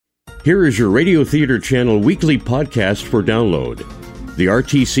Here is your Radio Theater Channel weekly podcast for download. The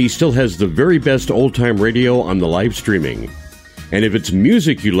RTC still has the very best old-time radio on the live streaming. And if it's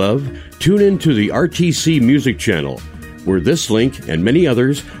music you love, tune in to the RTC Music Channel, where this link and many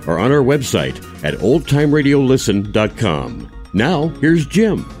others are on our website at oldtimeradiolisten.com. Now, here's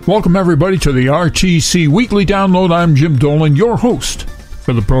Jim. Welcome, everybody, to the RTC Weekly Download. I'm Jim Dolan, your host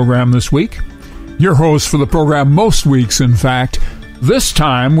for the program this week. Your host for the program most weeks, in fact. This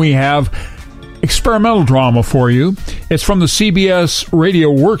time we have experimental drama for you. It's from the CBS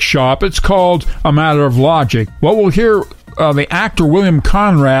Radio Workshop. It's called A Matter of Logic. Well, we'll hear the actor William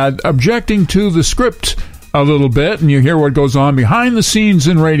Conrad objecting to the script a little bit, and you hear what goes on behind the scenes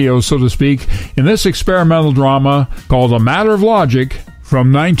in radio, so to speak, in this experimental drama called A Matter of Logic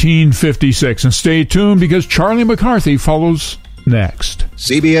from 1956. And stay tuned because Charlie McCarthy follows next.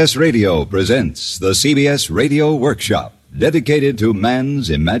 CBS Radio presents the CBS Radio Workshop, dedicated to man's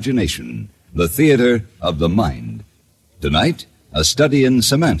imagination, the theater of the mind. Tonight, a study in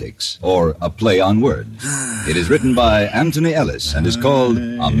semantics, or a play on words. It is written by Anthony Ellis and is called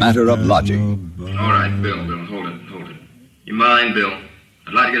A Matter of Logic. All right, Bill, hold it. You mind, Bill?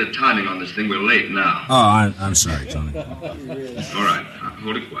 I'd like to get a timing on this thing. We're late now. Oh, I'm sorry, Tony. All right,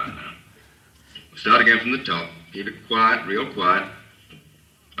 hold it quiet now. We'll start again from the top. Keep it quiet, real quiet.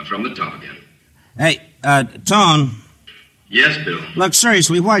 From the top again. Hey, Tone. Yes, Bill? Look,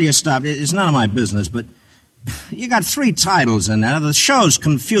 seriously, while you stop, it's none of my business, but you got 3 titles in there. The show's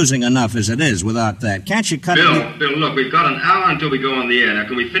confusing enough as it is without that. Can't you cut it? Bill, look, we've got an hour until we go on the air. Now,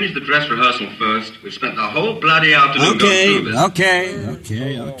 can we finish the dress rehearsal first? We've spent the whole bloody afternoon going through this.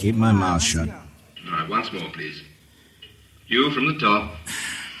 Okay, I'll keep my mouth shut. All right, once more, please. You from the top.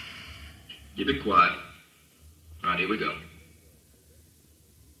 Keep it quiet. All right, here we go.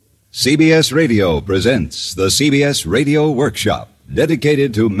 CBS Radio presents the CBS Radio Workshop,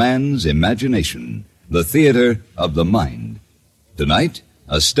 dedicated to man's imagination, the theater of the mind. Tonight,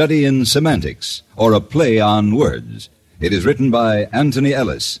 a study in semantics, or a play on words. It is written by Anthony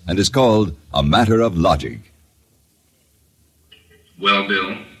Ellis and is called A Matter of Logic. Well,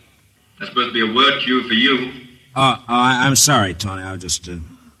 Bill, that's supposed to be a word cue for you. I'm sorry, Tony. I was just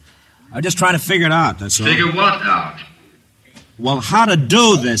trying to figure it out, that's all. Figure what out? Well, how to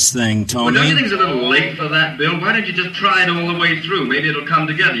do this thing, Tony. Well, don't you think it's a little late for that, Bill? Why don't you just try it all the way through? Maybe it'll come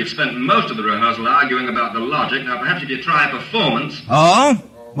together. You've spent most of the rehearsal arguing about the logic. Now, perhaps if you try a performance... Oh?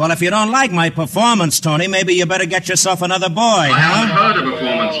 Well, if you don't like my performance, Tony, maybe you better get yourself another boy, I haven't heard a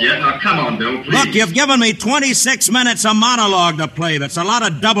performance yet. Now, come on, Bill, please. Look, you've given me 26 minutes of monologue to play. That's a lot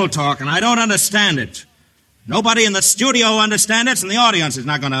of double talk, and I don't understand it. Nobody in the studio understands it, and the audience is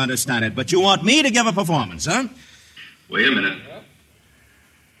not going to understand it. But you want me to give a performance, huh? Wait a minute.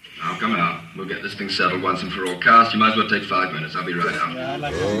 Now, come out. We'll get this thing settled once and for all. Cast, you might as well take 5 minutes. I'll be right out.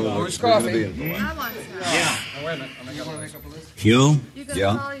 Where's coffee? Hugh?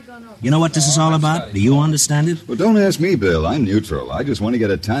 Yeah? You know what this is all about? Do you understand it? Well, don't ask me, Bill. I'm neutral. I just want to get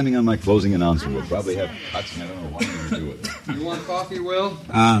a timing on my closing announcement. We'll probably have cuts, and I don't know what I'm going to do with it. You want coffee, Will?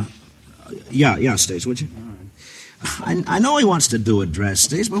 Yeah, Stace, would you? I know he wants to do a dress,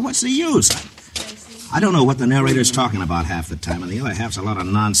 Stace, but what's the use? I don't know what the narrator's talking about half the time, and the other half's a lot of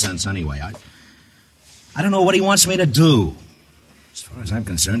nonsense anyway. I don't know what he wants me to do. As far as I'm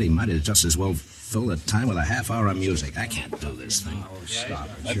concerned, he might have just as well filled the time with a half hour of music. I can't do this thing. Oh, stop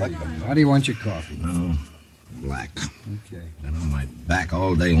it. Sure. How do you want your coffee? No, black. Okay. Been on my back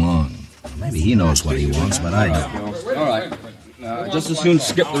all day long. Maybe he knows what he wants, but I don't. All right. Just as soon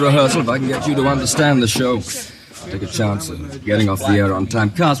skip the rehearsal if I can get you to understand the show. Take a chance of getting off the air on time.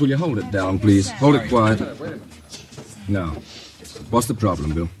 Cars, will you hold it down, please? Hold it quiet. Now, what's the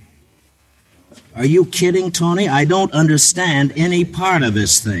problem, Bill? Are you kidding, Tony? I don't understand any part of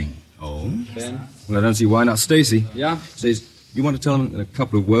this thing. Oh? Well, I don't see why not. Stacy. Yeah? Stacy, you want to tell him in a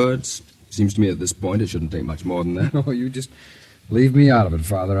couple of words? Seems to me at this point it shouldn't take much more than that. No, you just leave me out of it,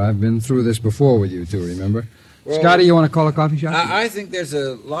 Father. I've been through this before with you two, remember? Well, Scotty, you want to call a coffee shop? I think there's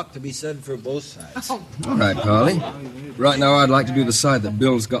a lot to be said for both sides. All right, Carly. Right now I'd like to do the side that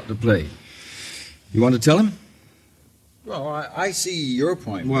Bill's got to play. You want to tell him? Well, I see your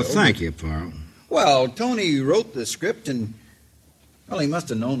point, Well, Bill. thank you, Pearl. Well, Tony wrote the script, and, well, he must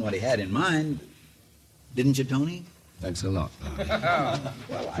have known what he had in mind. Didn't you, Tony? Thanks a lot.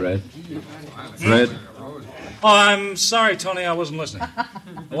 Fred? Fred? Oh, I'm sorry, Tony, I wasn't listening.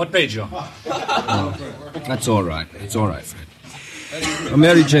 What page you on? Oh, that's all right. It's all right, Fred.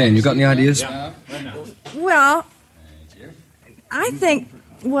 Mary Jane, you got any ideas? Well, I think,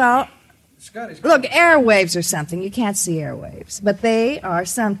 look, airwaves are something. You can't see airwaves, but they are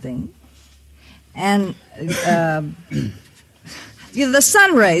something. And The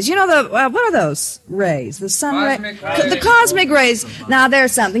sun rays. You know what are those rays? The sun rays. The cosmic rays. Now,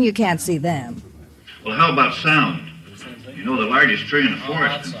 there's something. You can't see them. Well, how about sound? You know, the largest tree in the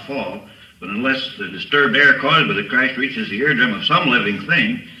forest can fall, but unless the disturbed air caused by the crash reaches the eardrum of some living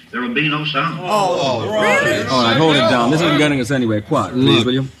thing, there will be no sound. Oh, really? All right, hold it down. This isn't getting us anywhere. Quiet, please,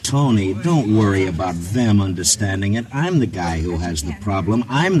 will you? Tony, don't worry about them understanding it. I'm the guy who has the problem.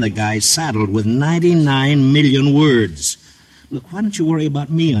 I'm the guy saddled with 99 million words. Look, why don't you worry about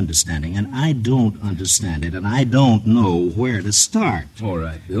me understanding? And I don't understand it, and I don't know where to start. All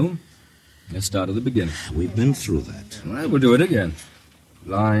right, Bill. Let's start at the beginning. We've been through that. All right, we'll do it again.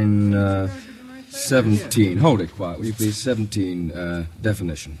 Line 17. Hold it quiet, will you please? 17,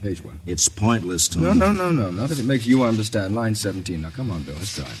 definition, page 1. It's pointless, Tony. No. Not if it makes you understand. Line 17. Now, come on, Bill,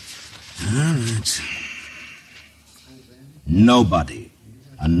 let's try it. All right. Nobody.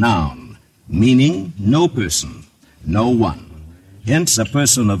 A noun. Meaning no person. No one. Hence, a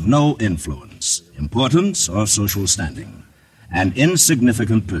person of no influence, importance, or social standing. An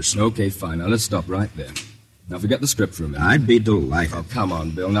insignificant person. Okay, fine. Now, let's stop right there. Now, forget the script for a minute. I'd be delighted. Oh, come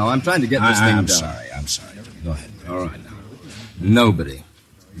on, Bill. Now, I'm trying to get this thing down. I'm sorry. Go ahead. All right, now. Nobody.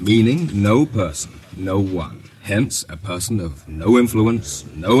 Meaning no person. No one. Hence, a person of no influence,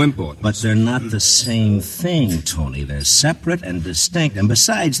 no importance. But they're not the same thing, Tony. They're separate and distinct. And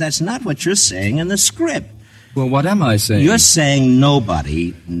besides, that's not what you're saying in the script. Well, what am I saying? You're saying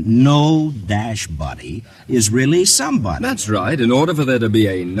nobody, no-body, is really somebody. That's right. In order for there to be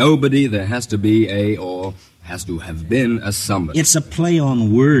a nobody, there has to be has to have been a somebody. It's a play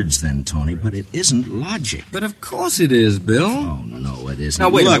on words then, Tony, but it isn't logic. But of course it is, Bill. Oh, no, it isn't. Now,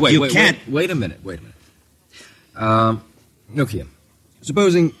 wait a minute. You can't... Wait a minute. Look here.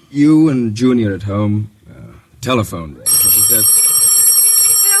 Supposing you and Junior at home, telephone rings. She says...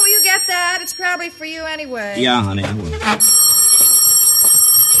 Will you get that? It's probably for you anyway. Yeah, honey, I will.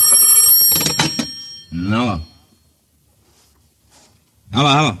 No.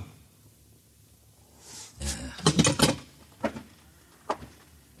 Hello.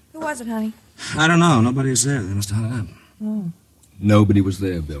 Who was it, honey? I don't know. Nobody's there. They must have hung up. Oh. Nobody was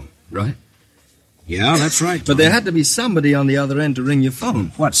there, Bill, right? Yeah, that's right. But there had to be somebody on the other end to ring your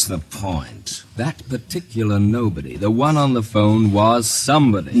phone. What's the point? That particular nobody, the one on the phone, was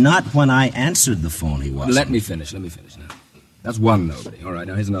somebody. Not when I answered the phone, he wasn't. Let me finish now. That's one nobody. All right,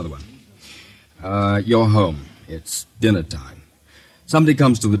 now here's another one. You're home. It's dinner time. Somebody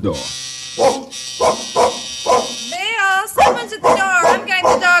comes to the door. Bill, someone's at the door. I'm getting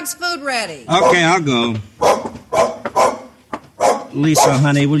the dog's food ready. Okay, I'll go. Lisa,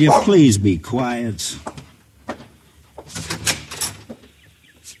 honey, will you please be quiet?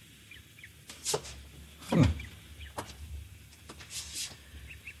 Huh.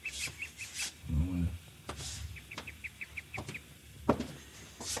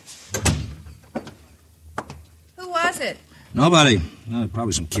 Who was it? Nobody.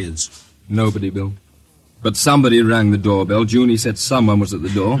 Probably some kids. Nobody, Bill. But somebody rang the doorbell. Junie said someone was at the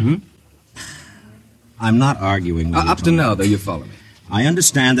door. I'm not arguing with you, up to now, though, you follow me. I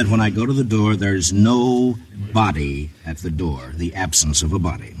understand that when I go to the door, there's no body at the door. The absence of a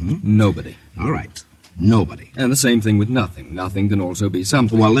body. Nobody. All right. Nobody. And the same thing with nothing. Nothing can also be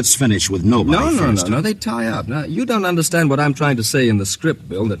something. Well, let's finish with nobody first. No, they tie up. Now, you don't understand what I'm trying to say in the script,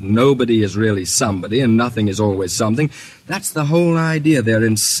 Bill, that nobody is really somebody and nothing is always something. That's the whole idea. They're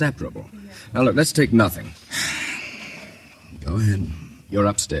inseparable. Now, look, let's take nothing. Go ahead. You're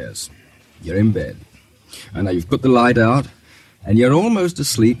upstairs. You're in bed. And now you've put the light out, and you're almost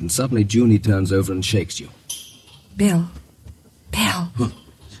asleep, and suddenly Junie turns over and shakes you. Bill.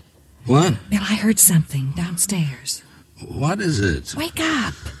 What? Bill, I heard something downstairs. What is it? Wake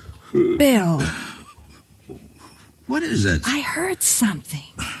up. Bill. What is it? I heard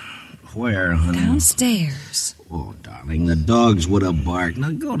something. Where, honey? Downstairs. Oh, darling, the dogs would have barked.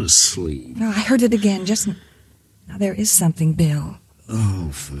 Now go to sleep. No, I heard it again just... Now, there is something, Bill.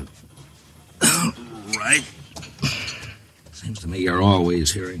 Oh, right. Seems to me you're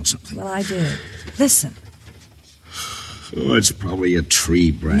always hearing something. Well, I did. Listen. Oh, it's probably a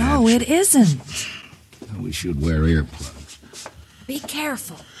tree branch. No, it isn't. We should wear earplugs. Be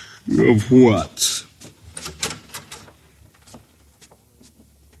careful. Of what?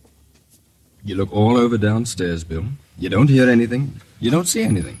 You look all over downstairs, Bill. You don't hear anything. You don't see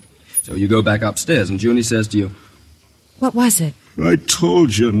anything. So you go back upstairs, and Junie says to you... What was it? I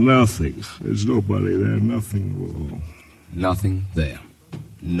told you nothing. There's nobody there, nothing at all. Nothing there.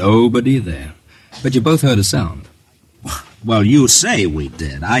 Nobody there. But you both heard a sound. Well, you say we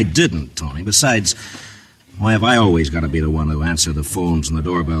did. I didn't, Tony. Besides, Why have I always got to be the one to answer the phones and the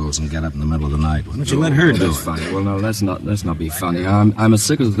doorbells and get up in the middle of the night? Why don't you let her do That's it? funny. Well, no, let's not be funny. I'm as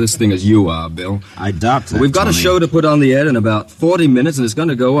sick of this thing as you are, Bill. I doubt that, We've got Tony. a show to put on the air in about 40 minutes, and it's going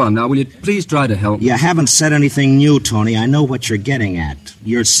to go on. Now, will you please try to help? You haven't said anything new, Tony. I know what you're getting at.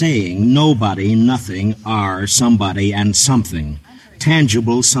 You're saying nobody, nothing, are somebody and something.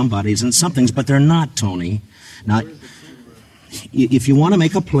 Tangible somebodies and somethings, but they're not, Tony. Now, if you want to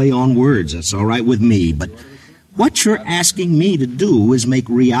make a play on words, that's all right with me, but what you're asking me to do is make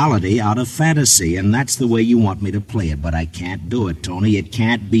reality out of fantasy, and that's the way you want me to play it. But I can't do it, Tony. It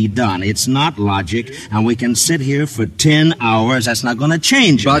can't be done. It's not logic, and we can sit here for 10 hours. That's not going to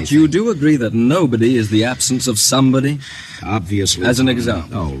change But anything. you do agree that nobody is the absence of somebody? Obviously. As an example.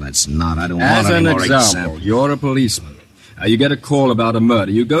 Oh, that's not. I don't As want any an more example, examples. you're a policeman. You get a call about a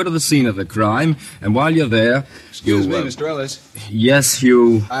murder. You go to the scene of the crime, and while you're there, Excuse me, Mr. Ellis. Yes,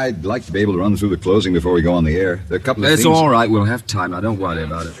 Hugh. I'd like to be able to run through the closing before we go on the air. There are a couple of It's things... all right. We'll have time. Now, don't worry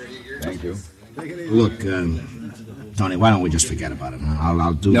about it. Thank you. Look, Tony, why don't we just forget about it?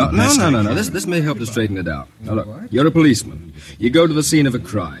 I'll do No, the best I no. can. This may help to straighten it out. Now, look, you're a policeman. You go to the scene of a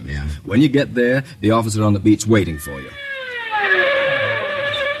crime. Yeah. When you get there, the officer on the beat's waiting for you.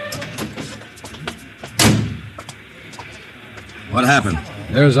 What happened?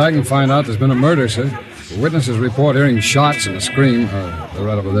 Near as I can find out, there's been a murder, sir. The witnesses report hearing shots and a scream. They're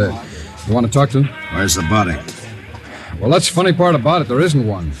right over there. You want to talk to them? Where's the body? Well, that's the funny part about it. There isn't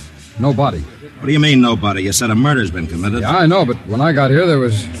one. No body. What do you mean, nobody? You said a murder's been committed. Yeah, I know, but when I got here, there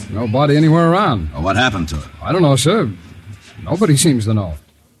was no body anywhere around. Well, what happened to it? I don't know, sir. Nobody seems to know.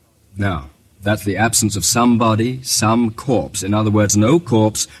 Now, that's the absence of somebody, some corpse. In other words, no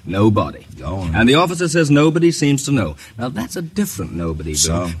corpse, no body. Go on. And the officer says nobody seems to know. Now, that's a different nobody, Bill.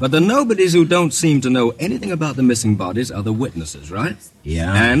 So? But the nobodies who don't seem to know anything about the missing bodies are the witnesses, right?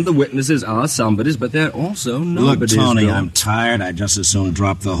 Yeah. And the witnesses are somebodies, but they're also Look, nobodies. Tony, Bill. I'm tired. I'd just as soon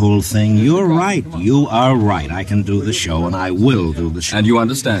drop the whole thing. You're right. You are right. I can do the show, and I will do the show. And you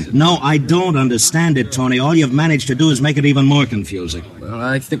understand it? No, I don't understand it, Tony. All you've managed to do is make it even more confusing. Well,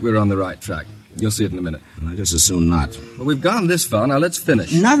 I think we're on the right track. You'll see it in a minute. I just as soon not. Well, we've gone this far. Now, let's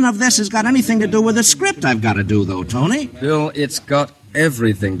finish. None of this has got anything to do with the script I've got to do, though, Tony. Bill, it's got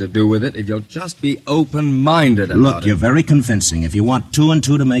everything to do with it if you'll just be open-minded about Look, it. you're very convincing. If you want 2 and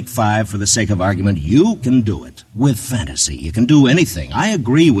 2 to make 5 for the sake of argument, you can do it. With fantasy, you can do anything. I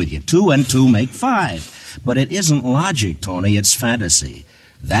agree with you. 2 and 2 make 5. But it isn't logic, Tony. It's fantasy.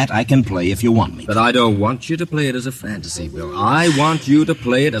 That I can play if you want me. But I don't want you to play it as a fantasy, Bill. I want you to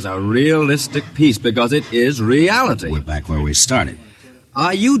play it as a realistic piece because it is reality. We're back where we started.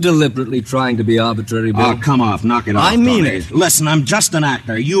 Are you deliberately trying to be arbitrary, Bill? Oh, come off. Knock it off, I mean Tony. it. Listen, I'm just an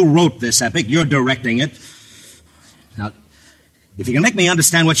actor. You wrote this epic. You're directing it. Now, if you can make me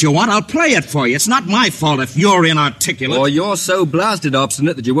understand what you want, I'll play it for you. It's not my fault if you're inarticulate. Or you're so blasted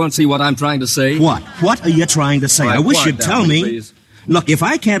obstinate that you won't see what I'm trying to say. What? What are you trying to say? All right, I wish quiet you'd down, tell me. please. Look, if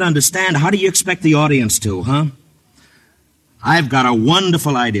I can't understand, how do you expect the audience to, huh? I've got a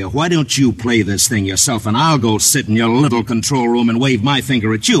wonderful idea. Why don't you play this thing yourself, and I'll go sit in your little control room and wave my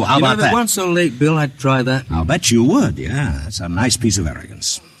finger at you. How You know, about if it that? weren't so late, Bill, I'd try that. I'll bet you would, yeah. That's a nice piece of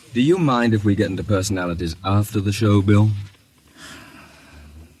arrogance. Do you mind if we get into personalities after the show, Bill?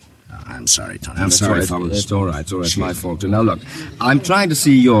 I'm sorry, Tony. I'm That's sorry, all right. fellas. It's all right. It's all right. It's my fault, too. Now, look, I'm trying to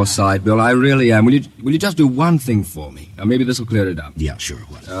see your side, Bill. I really am. Will you just do one thing for me? Now, maybe this will clear it up. Yeah, sure.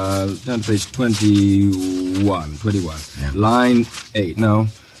 What? Turn to page 21. 21. Yeah. Line 8. No,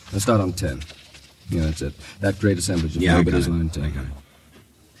 let's start on 10. Yeah, that's it. That great assemblage of Yeah, I nobody's got it. line 10. I got it.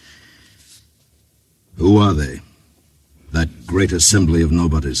 Who are they? That great assembly of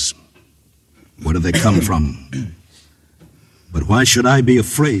nobodies. Where do they come from? But why should I be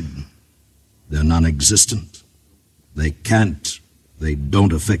afraid? They're non-existent. They can't. They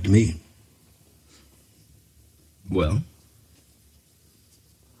don't affect me. Well?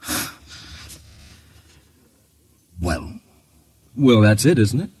 Well. Well, that's it,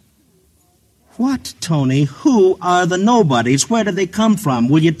 isn't it? What, Tony? Who are the nobodies? Where do they come from?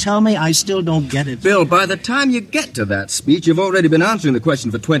 Will you tell me? I still don't get it. Bill, by the time you get to that speech, you've already been answering the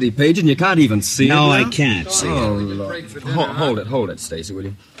question for 20 pages, and you can't even see it. No, now. I can't see Oh, it. Lord. Hold it, Stacy, will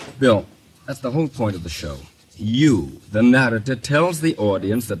you? Bill, that's the whole point of the show. You, the narrator, tells the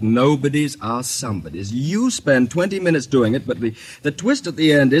audience that nobodies are somebodies. You spend 20 minutes doing it, but the twist at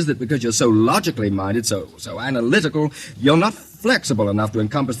the end is that because you're so logically minded, so analytical, you're not flexible enough to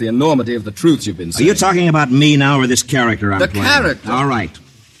encompass the enormity of the truths you've been Are saying. you talking about me now or this character I'm The playing? character. All right.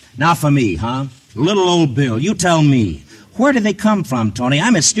 Now for me, huh? Little old Bill, you tell me. Where do they come from, Tony?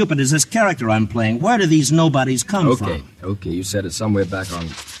 I'm as stupid as this character I'm playing. Where do these nobodies come from? Okay, you said it somewhere back on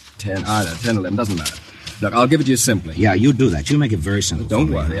 10, 10, 11, doesn't matter. Look, I'll give it to you simply. Yeah, you do that. You make it very simple.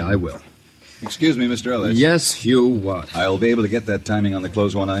 Don't worry, I will. Excuse me, Mr. Ellis. Yes, Hugh, what? I'll be able to get that timing on the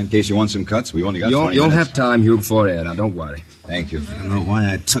close one eye in case you want some cuts. We've only got 20 You'll minutes. have time, Hugh, before air. Now, don't worry. Thank you. I don't know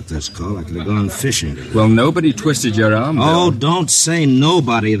why I took this call. I could have gone fishing today. Well, nobody twisted your arm, Bill. Oh, don't say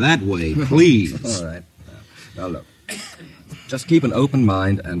nobody that way, please. All right. Now, look. Just keep an open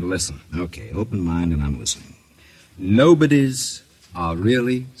mind and listen. Okay, open mind and I'm listening. Nobodies are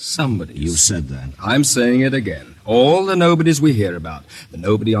really somebodies. You said that. I'm saying it again. All the nobodies we hear about, the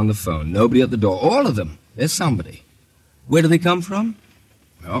nobody on the phone, nobody at the door, all of them, they're somebody. Where do they come from?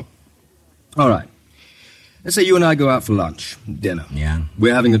 Well, all right. Let's say you and I go out for lunch, dinner. Yeah?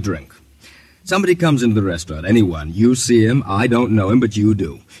 We're having a drink. Somebody comes into the restaurant, anyone. You see him, I don't know him, but you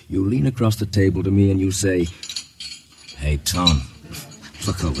do. You lean across the table to me and you say, "Hey, Tom,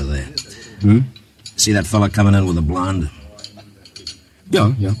 look over there. Hmm? See that fella coming in with a blonde?"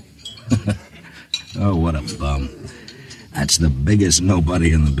 Yeah. Oh, what a bum. That's the biggest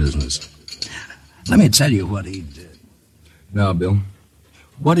nobody in the business. Let me tell you what he did. Now, Bill,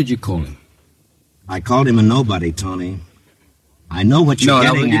 what did you call him? I called him a nobody, Tony. I know what you're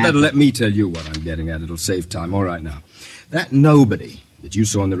getting you at. better let me tell you what I'm getting at. It'll save time. All right, now. That nobody that you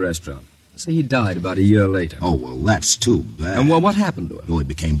saw in the restaurant, say he died about a year later. Oh, well, that's too bad. And what happened to him? Well, he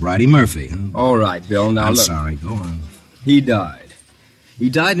became Bridie Murphy. Huh? All right, Bill, now I'm look. sorry, go on. He died. He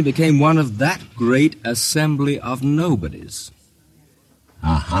died and became one of that great assembly of nobodies.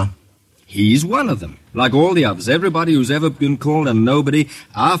 Uh-huh. He's one of them. Like all the others, everybody who's ever been called a nobody,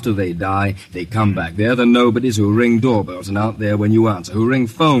 after they die, they come back. They're the nobodies who ring doorbells and out there when you answer, who ring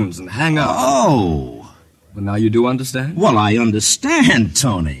phones and hang up. Oh! Well, now you do understand? Well, I understand,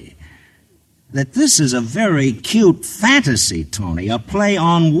 Tony. That this is a very cute fantasy, Tony, a play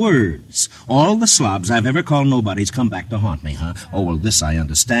on words. All the slobs I've ever called nobodies come back to haunt me, huh? Oh, well, this I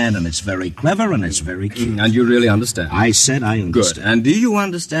understand, and it's very clever, and it's very cute. And you really understand? I said I understand. Good. And do you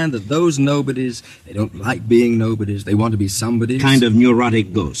understand that those nobodies, they don't like being nobodies, they want to be somebodies? Kind of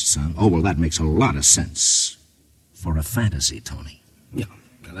neurotic ghosts, huh? Oh, well, that makes a lot of sense. For a fantasy, Tony. Yeah.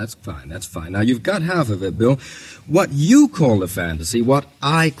 That's fine. Now, you've got half of it, Bill. What you call the fantasy, what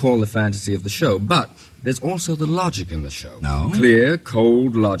I call the fantasy of the show. But there's also the logic in the show. No? Clear,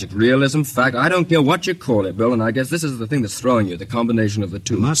 cold logic, realism, fact. I don't care what you call it, Bill, and I guess this is the thing that's throwing you, the combination of the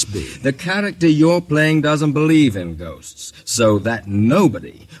two. Must be. The character you're playing doesn't believe in ghosts. So that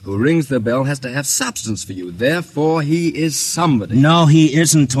nobody who rings the bell has to have substance for you. Therefore, he is somebody. No, he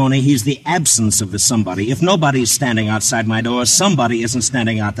isn't, Tony. He's the absence of the somebody. If nobody's standing outside my door, somebody isn't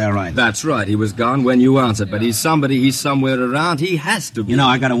standing out there either. That's right. He was gone when you answered, but he's somebody. He's somewhere around. He has to be. You know,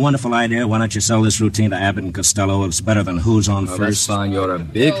 I got a wonderful idea. Why don't you sell this routine to Abbott and Costello? It's better than Who's on That's First. fine. You're a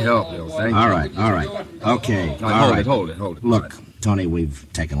big help, Bill. Thank you. All right. Okay. Hold it. Look, Tony, we've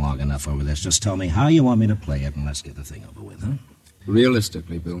taken long enough over this. Just tell me how you want me to play it, and let's get the thing over with, huh?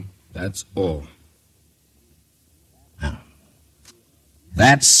 Realistically, Bill, that's all.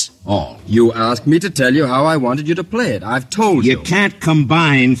 That's all. You asked me to tell you how I wanted you to play it. I've told you. You can't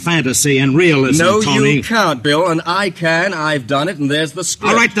combine fantasy and realism, No, Tony. you can't, Bill, and I can. I've done it, and there's the script.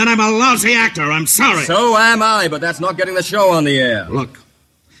 All right, then I'm a lousy actor. I'm sorry. So am I, but that's not getting the show on the air. Look,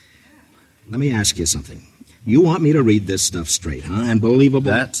 let me ask you something. You want me to read this stuff straight, huh? And believable?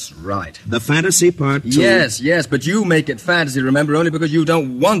 That's right. The fantasy part, too? Yes, but you make it fantasy, remember, only because you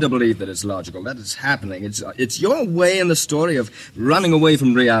don't want to believe that it's logical, that it's happening. It's your way in the story of running away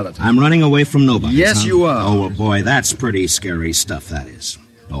from reality. I'm running away from nobody. Yes, you are. Oh, well, boy, that's pretty scary stuff, that is.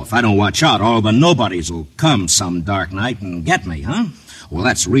 Oh, if I don't watch out, all the nobodies will come some dark night and get me, huh? Well,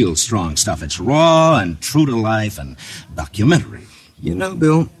 that's real strong stuff. It's raw and true to life and documentary. You know,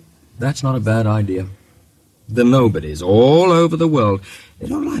 Bill, that's not a bad idea. The nobodies all over the world, they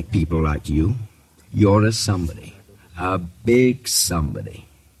don't like people like you. You're a somebody. A big somebody.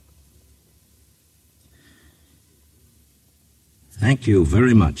 Thank you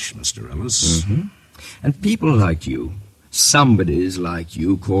very much, Mr. Ellis. Mm-hmm. And people like you, somebodies like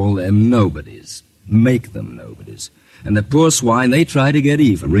you, call them nobodies. Make them nobodies. And the poor swine, they try to get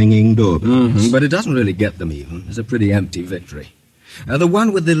even. Ringing doorbells. Mm-hmm. But it doesn't really get them even. It's a pretty empty victory. The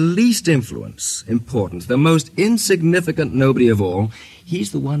one with the least influence, importance, the most insignificant nobody of all,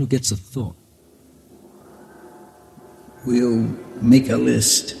 he's the one who gets a thought. We'll make a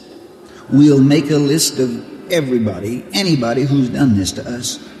list. We'll make a list of everybody, anybody who's done this to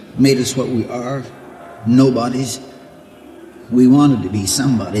us, made us what we are, nobodies. We wanted to be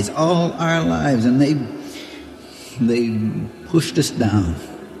somebodies all our lives, and they pushed us down,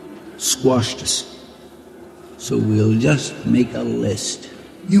 squashed us. So we'll just make a list.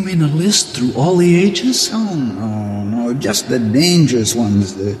 You mean a list through all the ages? Oh, no, just the dangerous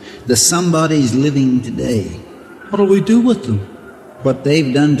ones, the somebodies living today. What'll we do with them? What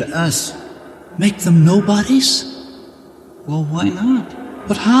they've done to us. Make them nobodies? Well, why not?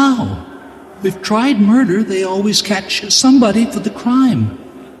 But how? We've tried murder, they always catch somebody for the crime.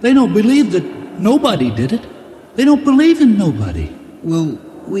 They don't believe that nobody did it. They don't believe in nobody. Well,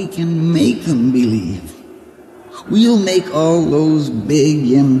 we can make them believe. We'll make all those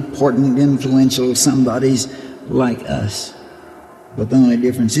big, important, influential somebodies like us. But the only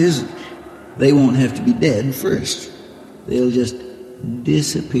difference is they won't have to be dead first. They'll just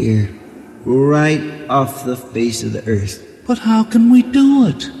disappear right off the face of the earth. But how can we do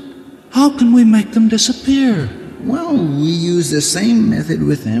it? How can we make them disappear? Well, we use the same method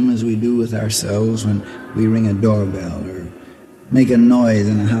with them as we do with ourselves when we ring a doorbell or make a noise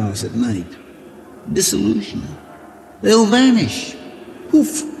in a house at night. Dissolution. They'll vanish.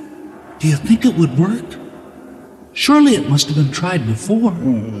 Poof. Do you think it would work? Surely it must have been tried before. Well,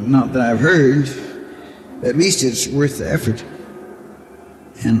 not that I've heard. At least it's worth the effort.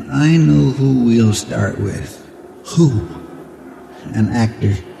 And I know who we'll start with. Who? An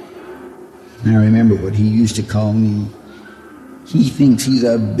actor. I remember what he used to call me. He thinks he's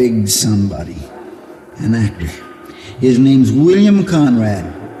a big somebody. An actor. His name's William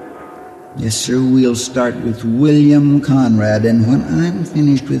Conrad. Yes, sir, we'll start with William Conrad, and when I'm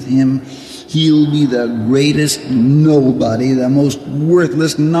finished with him, he'll be the greatest nobody, the most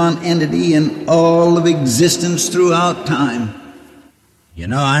worthless non-entity in all of existence throughout time. You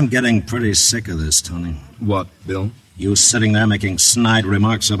know, I'm getting pretty sick of this, Tony. What, Bill? You sitting there making snide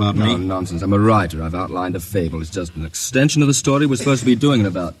remarks about me? No, nonsense. I'm a writer. I've outlined a fable. It's just an extension of the story we're supposed to be doing in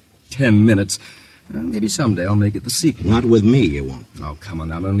about 10 minutes. Maybe someday I'll make it the sequel. Not with me, you won't. Oh, come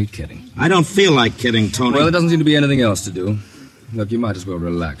on, I'm only kidding. I don't feel like kidding, Tony. Well, there doesn't seem to be anything else to do. Look, you might as well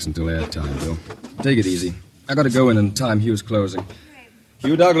relax until airtime, Bill. Take it easy. I gotta go in and time Hugh's closing.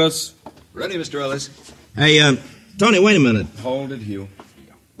 Hugh Douglas. Ready, Mr. Ellis. Hey, Tony, wait a minute. Hold it, Hugh.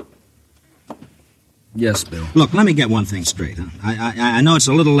 Yes, Bill. Look, let me get one thing straight. Huh? I know it's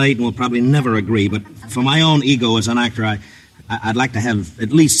a little late and we'll probably never agree, but for my own ego as an actor, I'd like to have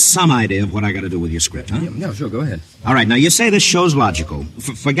at least some idea of what I got to do with your script, huh? Yeah, sure, go ahead. All right, now you say this show's logical,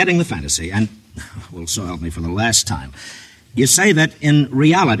 forgetting the fantasy, and, well, so help me for the last time. You say that in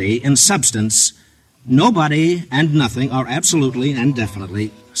reality, in substance, nobody and nothing are absolutely and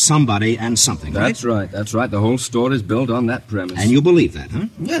definitely somebody and something, right? That's right. The whole story's built on that premise. And you believe that, huh?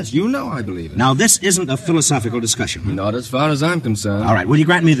 Yes, you know I believe it. Now, this isn't a philosophical discussion, huh? Not as far as I'm concerned. All right, will you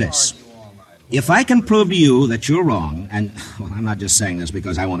grant me this? If I can prove to you that you're wrong, and, well, I'm not just saying this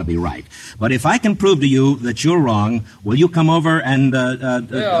because I want to be right, but if I can prove to you that you're wrong, will you come over and,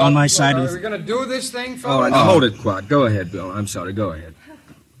 on my side of... Are we going to do this thing, fellas? All right, now hold it quiet. Go ahead, Bill. I'm sorry, go ahead.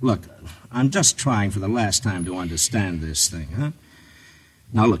 Look, I'm just trying for the last time to understand this thing, huh?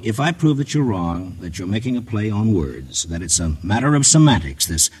 Now, look, if I prove that you're wrong, that you're making a play on words, that it's a matter of semantics,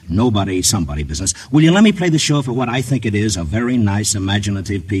 this nobody-somebody business, will you let me play the show for what I think it is, a very nice,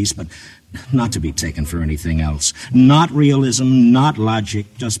 imaginative piece, but not to be taken for anything else. Not realism, not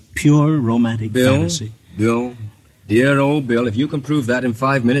logic, just pure romantic fantasy. Bill, dear old Bill, if you can prove that in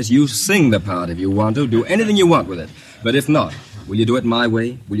 5 minutes, you sing the part if you want to. Do anything you want with it. But if not, will you do it my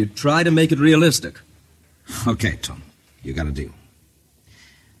way? Will you try to make it realistic? Okay, Tom, you got a deal.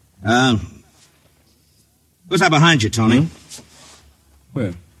 Who's that behind you, Tony?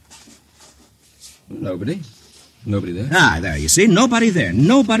 Where? Nobody. Nobody there. Ah, there, you see? Nobody there.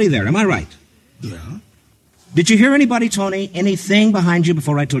 Nobody there. Am I right? Yeah. Did you hear anybody, Tony? Anything behind you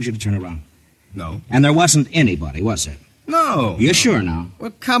before I told you to turn around? No. And there wasn't anybody, was there? No. You're sure now?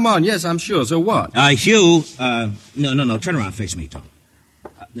 Well, come on. Yes, I'm sure. So what? Hugh, no. Turn around. Face me, Tony.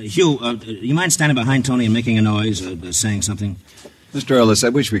 Hugh, you mind standing behind Tony and making a noise, saying something? Mr. Ellis, I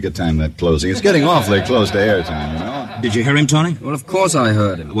wish we could time that closing. It's getting awfully close to airtime, you know. Did you hear him, Tony? Well, of course I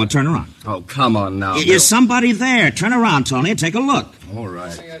heard him. Well, turn around. Oh, come on now. Is somebody there? Turn around, Tony, and take a look. All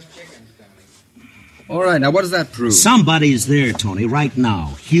right. All right, now what does that prove? Somebody's there, Tony, right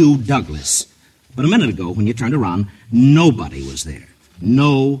now. Hugh Douglas. But a minute ago, when you turned around, nobody was there.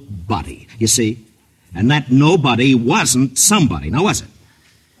 Nobody. You see? And that nobody wasn't somebody. Now, was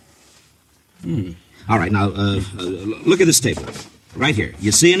it? All right, now, look at this table. Right here.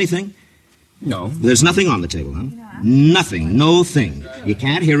 You see anything? No. There's nothing on the table, huh? Nothing. No thing. You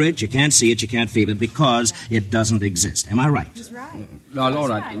can't hear it, you can't see it, you can't feel it because it doesn't exist. Am I right? That's right. No, all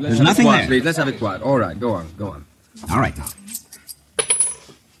right. There's nothing quiet, there. Please. Let's have it quiet. All right, go on. All right, now.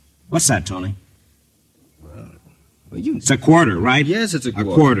 What's that, Tony? Well, it's a quarter, right? Yes, it's a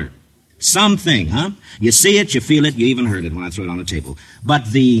quarter. A quarter. Something, huh? You see it, you feel it, you even heard it when I threw it on the table. But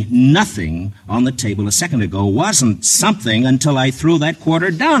the nothing on the table a second ago wasn't something until I threw that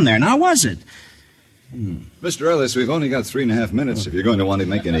quarter down there. Now, was it? Mr. Ellis, we've only got 3.5 minutes. If you're going to want to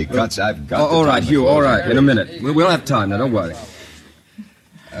make any cuts, I've got all right, Hugh, all right. In a minute. We'll have time now, don't worry.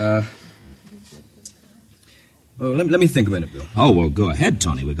 Well, let me think a minute, Bill. Oh, well, go ahead,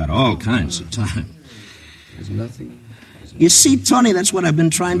 Tony. We've got all kinds of time. There's nothing. You see, Tony, that's what I've been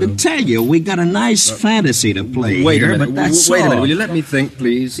trying to tell you. We got a nice fantasy to play wait here, a minute. but that's Wait a all. minute. Will you let me think,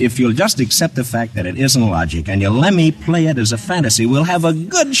 please? If you'll just accept the fact that it isn't logic and you let me play it as a fantasy, we'll have a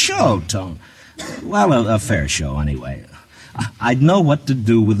good show, Tony. Well, a fair show, anyway. I'd know what to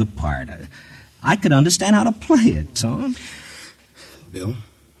do with the part. I could understand how to play it, Tony. Bill,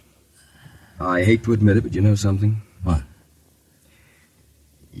 I hate to admit it, but you know something? What?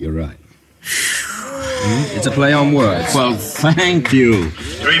 You're right. It's a play on words. Well, thank you.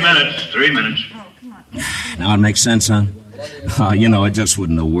 3 minutes. 3 minutes. Now it makes sense, huh? Oh, you know, it just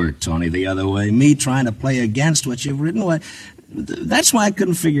wouldn't have worked, Tony, the other way. Me trying to play against what you've written, that's why I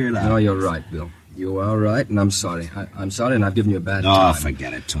couldn't figure it out. No, you're right, Bill. You are right, and I'm sorry. I'm sorry, and I've given you a bad Oh, time.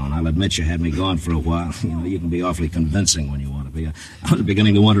 forget it, Tone. I'll admit you had me going for a while. You know, you can be awfully convincing when you want to be. I was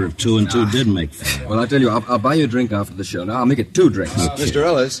beginning to wonder if 2 and 2 did make 4. Well, I tell you, I'll buy you a drink after the show. Now, I'll make it 2 drinks. Okay. Mr.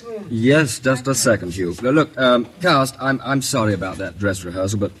 Ellis? Yes, just a second, Hugh. Now, look, Cast, I'm sorry about that dress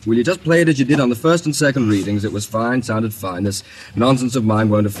rehearsal, but will you just play it as you did on the first and second readings? It was fine, sounded fine. This nonsense of mine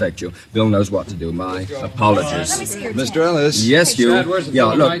won't affect you. Bill knows what to do. My apologies. Mr. Ellis? Yes, Hugh. Yeah,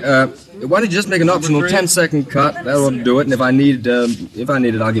 look, why don't you just make an optional 10-second cut? That'll do it, and if I need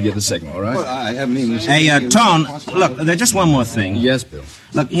it, I'll give you the signal, all right? Well, I haven't even... Hey, Tone, look, there's just one more thing. Yes, Bill.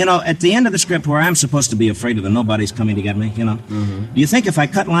 Look, you know, at the end of the script where I'm supposed to be afraid of the nobody's coming to get me, you know, do you think if I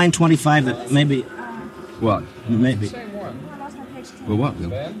cut line 25 that maybe... What? Maybe. Well, what,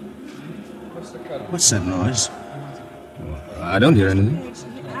 Bill? What's that noise? I don't hear anything.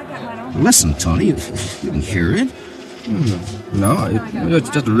 Listen, Tony, you can hear it. No, it's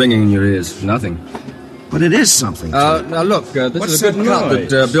just a ringing in your ears. Nothing. But it is something. Now, look, this What's is a good that cut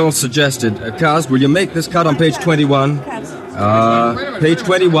that Bill suggested. Cast, will you make this cut on page 21? Page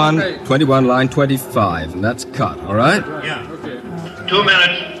 21, line 25, and that's cut, all right? Yeah. 2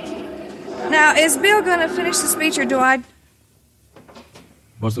 minutes. Now, is Bill going to finish the speech, or do I...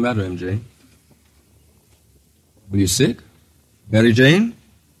 What's the matter, MJ? Were you sick? Mary Jane?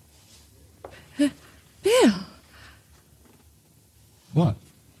 Bill, What?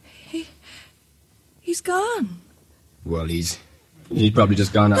 he's gone. Well, he's probably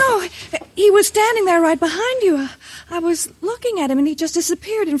just gone out. No, he was standing there right behind you. I was looking at him, and he just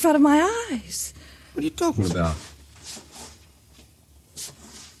disappeared in front of my eyes. What are you talking about?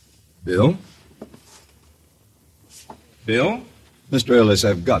 Bill? Bill? Mr. Ellis,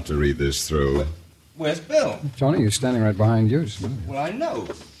 I've got to read this through. Where's Bill? Tony, he's standing right behind you. Just a minute. Well, I know.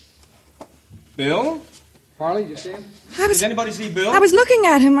 Bill? Farley, did you see him? Did anybody see Bill? I was looking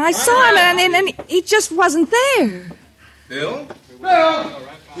at him. I saw him, and he just wasn't there. Bill? Bill!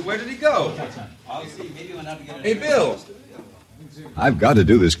 Where did he go? Hey, Bill! I've got to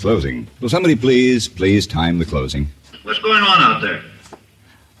do this closing. Will somebody please time the closing? What's going on out there?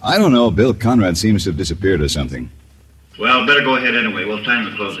 I don't know. Bill Conrad seems to have disappeared or something. Well, better go ahead anyway. We'll time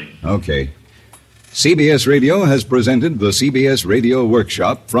the closing. Okay. CBS Radio has presented the CBS Radio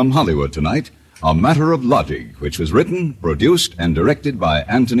Workshop from Hollywood tonight, A Matter of Logic, which was written, produced, and directed by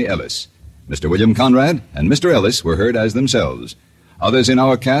Anthony Ellis. Mr. William Conrad and Mr. Ellis were heard as themselves. Others in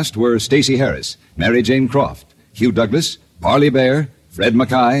our cast were Stacey Harris, Mary Jane Croft, Hugh Douglas, Parley Bear, Fred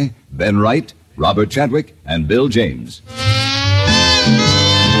Mackay, Ben Wright, Robert Chadwick, and Bill James.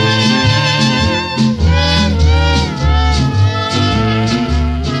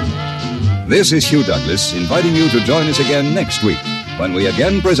 This is Hugh Douglas inviting you to join us again next week when we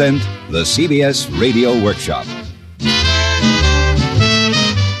again present the CBS Radio Workshop.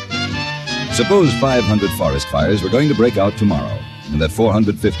 Suppose 500 forest fires were going to break out tomorrow, and that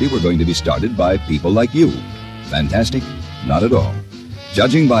 450 were going to be started by people like you. Fantastic? Not at all.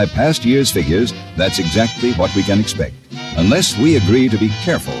 Judging by past year's figures, that's exactly what we can expect, unless we agree to be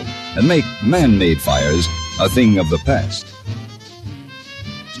careful and make man-made fires a thing of the past.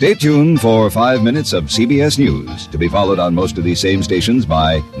 Stay tuned for 5 minutes of CBS News, to be followed on most of these same stations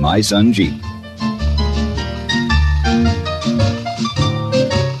by My Son Jeep.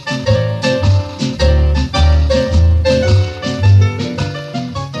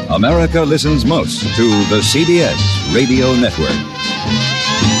 America listens most to the CBS Radio Network.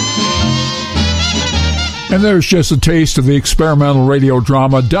 And there's just a taste of the experimental radio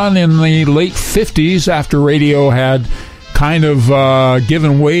drama done in the late 50s after radio had kind of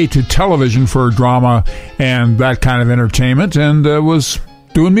given way to television for drama and that kind of entertainment, and was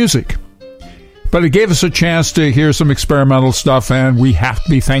doing music. But it gave us a chance to hear some experimental stuff, and we have to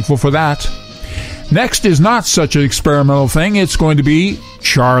be thankful for that. Next is not such an experimental thing. It's going to be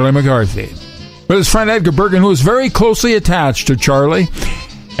Charlie McCarthy. With his friend Edgar Bergen, who is very closely attached to Charlie,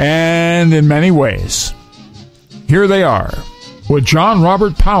 and in many ways. Here they are, with John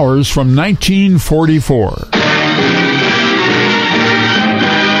Robert Powers from 1944.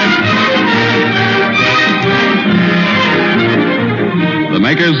 The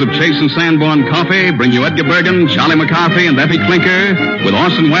makers of Chase and Sanborn Coffee bring you Edgar Bergen, Charlie McCarthy, and Effie Clinker, with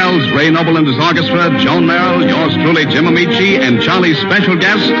Orson Welles, Ray Noble and his orchestra, Joan Merrill, yours truly, Jim Amici, and Charlie's special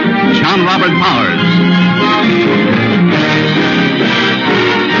guest, John Robert Powers.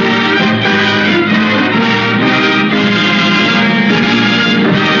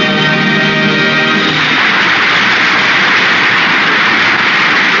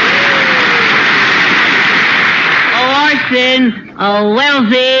 Oh,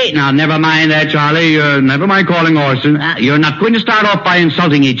 Wellsy. Now, never mind that, Charlie. Never mind calling Orson. You're not going to start off by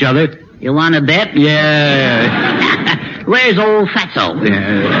insulting each other. You want to bet? Yeah. Where's old Fatso?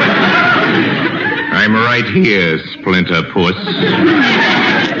 I'm right here, Splinter Puss.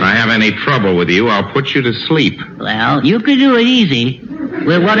 If I have any trouble with you, I'll put you to sleep. Well, you could do it easy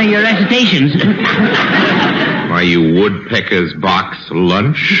with one of your recitations. Why, you woodpecker's box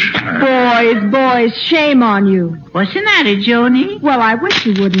lunch? Boys, shame on you. What's the matter, Joni? Well, I wish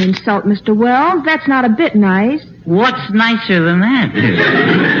you wouldn't insult Mr. Wells. That's not a bit nice. What's nicer than that?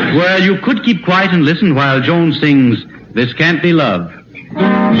 Well, you could keep quiet and listen while Joan sings This Can't Be Love.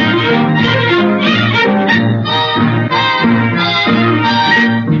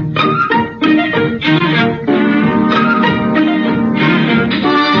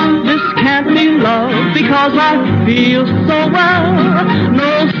 Because I feel so well.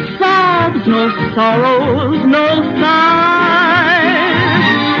 No sobs, no sorrows, no sighs.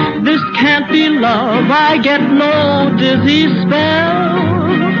 This can't be love. I get no dizzy spell.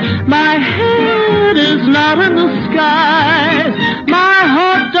 My head is not in the skies. My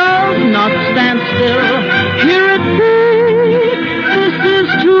heart does not stand still. Hear it beat. This is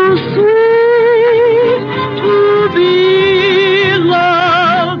too sweet to be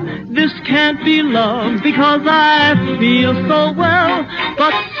loved. This can't be love because I feel so well,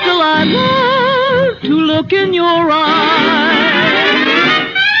 but still I love to look in your eyes.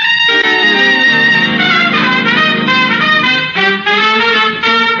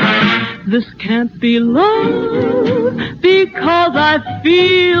 This can't be love because I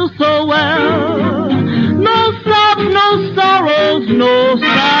feel so well. No sobs, no sorrows, no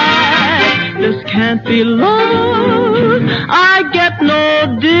sighs. This can't be love. I get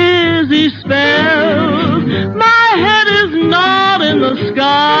no dizzy spells. My head is not in the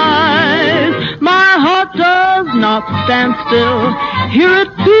skies. My heart does not stand still. Hear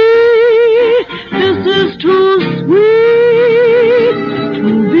it beat. This is too sweet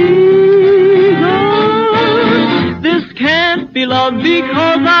to be good. This can't be love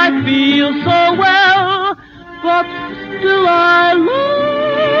because I feel so well, but still I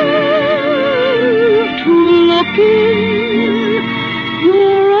love to look in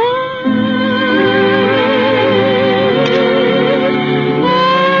your eyes. I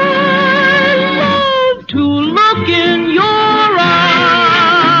love to look in your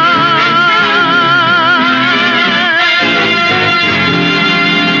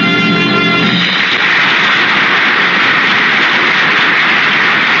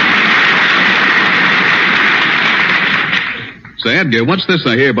Say, Edgar, what's this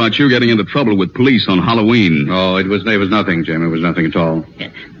I hear about you getting into trouble with police on Halloween? Oh, it was nothing, Jim. It was nothing at all.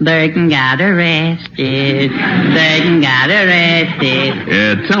 Bergen got arrested. Bergen got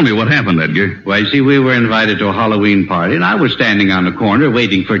arrested. Tell me what happened, Edgar. Well, you see, we were invited to a Halloween party, and I was standing on the corner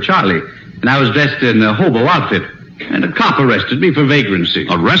waiting for Charlie. And I was dressed in a hobo outfit. And a cop arrested me for vagrancy.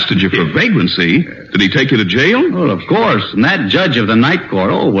 Arrested you for vagrancy? Did he take you to jail? Well, of course. And that judge of the night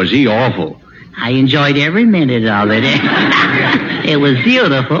court, was he awful. I enjoyed every minute of it. It was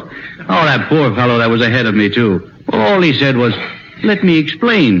beautiful. Oh, that poor fellow that was ahead of me, too. Well, all he said was, let me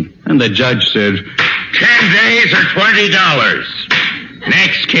explain. And the judge said, 10 days or $20.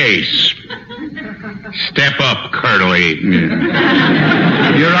 Next case. Step up, Curly.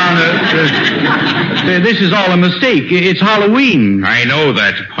 Your Honor, this is all a mistake. It's Halloween. I know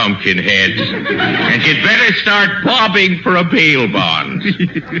that, Pumpkinhead. And you'd better start bobbing for a bail bond.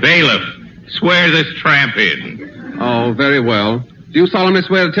 Bailiff, swear this tramp in. Oh, very well. Do you solemnly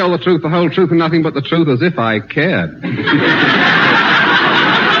swear to tell the truth, the whole truth, and nothing but the truth, as if I cared?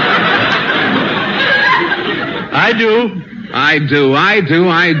 I do.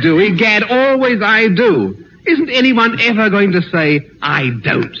 Egad, always I do. Isn't anyone ever going to say, I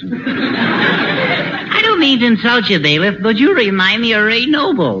don't? I don't mean to insult you, Bailiff, but you remind me of Ray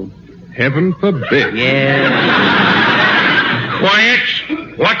Noble. Heaven forbid. Yeah.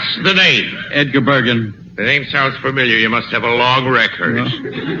 Quiet. What's the name? Edgar Bergen. The name sounds familiar. You must have a long record. No.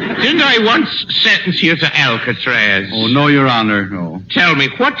 Didn't I once sentence you to Alcatraz? Oh, no, Your Honor, no. Tell me,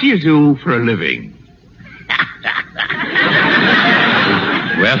 what do you do for a living?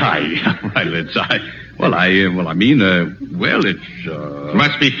 It's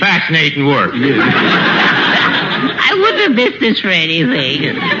Must be fascinating work. I wouldn't have missed this for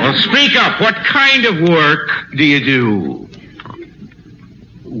anything. Well, speak up. What kind of work do you do?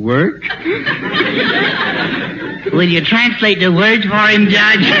 Work? Will you translate the words for him,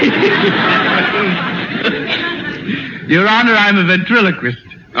 Judge? Your Honor, I'm a ventriloquist.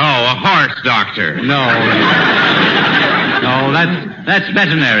 Oh, a horse doctor. No, that's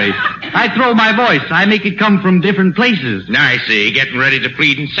veterinary. I throw my voice. I make it come from different places. I see. Getting ready to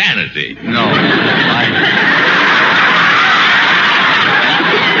plead insanity. No.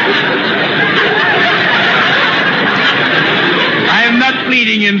 I am not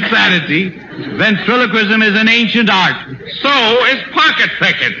pleading insanity. Ventriloquism is an ancient art. So is pocket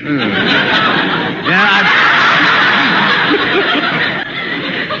picking.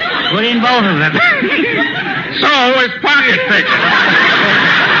 Put in both of them. So is pocket picking.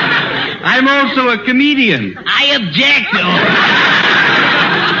 I'm also a comedian. I object.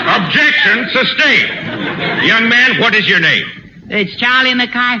 Objection sustained. Young man, what is your name? It's Charlie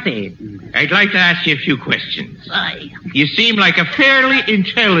McCarthy. I'd like to ask you a few questions. Aye. You seem like a fairly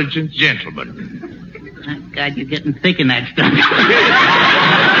intelligent gentleman. Oh, God, you're getting thick in that stuff.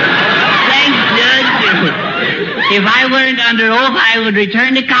 Thanks, Judge. If I weren't under oath, I would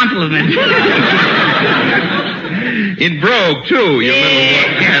return the compliment. In brogue, too, you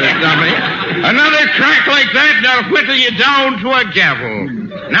little dummy. Another crack like that, and I'll whittle you down to a gavel.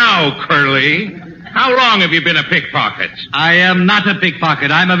 Now, Curly, how long have you been a pickpocket? I am not a pickpocket.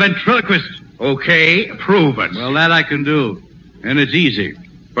 I'm a ventriloquist. Okay, prove it. Well, that I can do. And it's easy.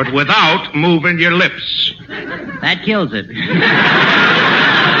 But without moving your lips. That kills it.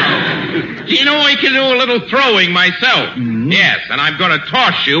 Do you know I can do a little throwing myself? Mm-hmm. Yes, and I'm going to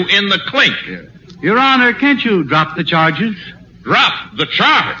toss you in the clink. Your Honor, can't you drop the charges? Drop the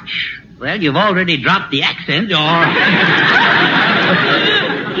charge? Well, you've already dropped the accent, or...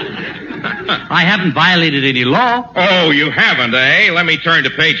 I haven't violated any law. Oh, you haven't, eh? Let me turn to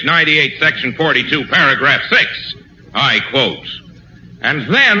page 98, section 42, paragraph 6. I quote, "And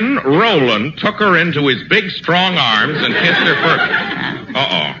then Roland took her into his big, strong arms and kissed her for..."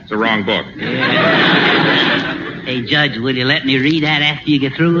 Uh-oh, it's the wrong book. Hey, Judge, will you let me read that after you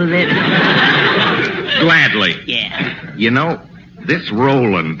get through with it? Gladly. Yeah. You know, this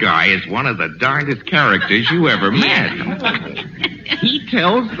Roland guy is one of the darndest characters you ever met. He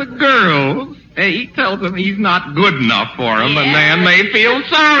tells the girls, he tells them he's not good enough for them, and then they feel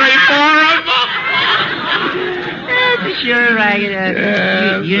sorry for him. Sure, right.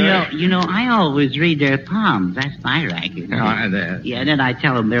 You know, I always read their palms. That's my racket. Yeah, then I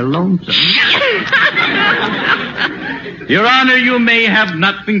tell them they're lonesome. Your Honor, you may have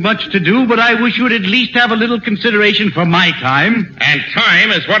nothing much to do, but I wish you would at least have a little consideration for my time. And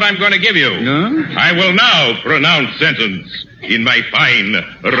time is what I'm going to give you. Huh? I will now pronounce sentence in my fine,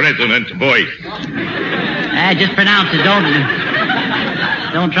 resonant voice. Just pronounce it.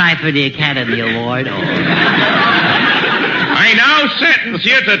 Don't try for the Academy Award. I now sentence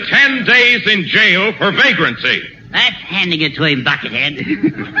you to 10 days in jail for vagrancy. That's handing it to him, Buckethead.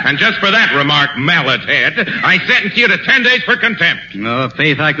 And just for that remark, Mallet Head, I sentence you to 10 days for contempt. No,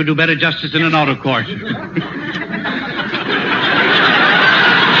 faith, I could do better justice in an auto court. If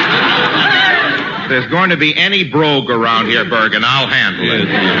there's going to be any brogue around here, Bergen, I'll handle it.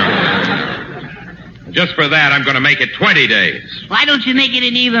 Just for that, I'm going to make it 20 days. Why don't you make it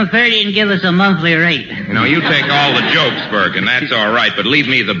an even 30 and give us a monthly rate? You know, you take all the jokes, Bergen. That's all right, but leave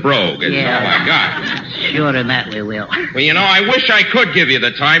me the brogue. It's all I got. Sure, and that we will. Well, you know, I wish I could give you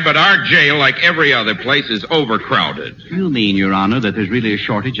the time, but our jail, like every other place, is overcrowded. You mean, Your Honor, that there's really a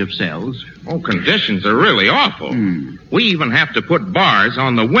shortage of cells? Oh, conditions are really awful. We even have to put bars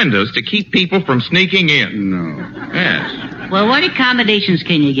on the windows to keep people from sneaking in. No. Yes. Well, what accommodations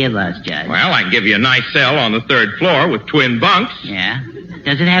can you give us, Judge? Well, I can give you a nice cell on the 3rd floor with twin bunks. Yeah?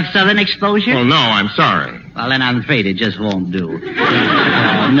 Does it have southern exposure? Well, no, I'm sorry. Well, then I'm afraid it just won't do.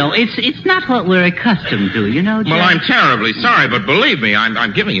 No, it's not what we're accustomed to, you know, Judge. Well, I'm terribly sorry, but believe me,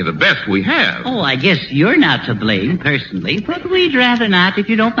 I'm giving you the best we have. Oh, I guess you're not to blame, personally, but we'd rather not. If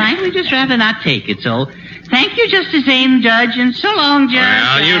you don't mind, we'd just rather not take it. So Thank you just the same, Judge, and so long, Judge.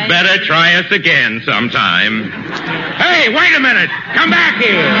 Well, you'd better try us again sometime. Hey, wait a minute. Come back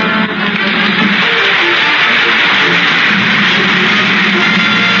here.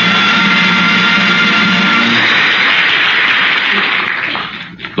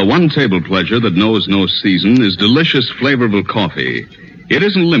 The one table pleasure that knows no season is delicious, flavorful coffee. It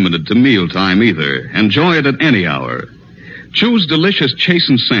isn't limited to mealtime either. Enjoy it at any hour. Choose delicious Chase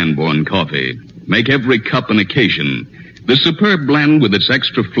 & Sanborn coffee. Make every cup an occasion. The superb blend with its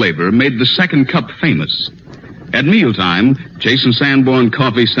extra flavor made the second cup famous. At mealtime, Chase & Sanborn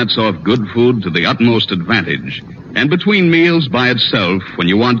coffee sets off good food to the utmost advantage. And between meals by itself, when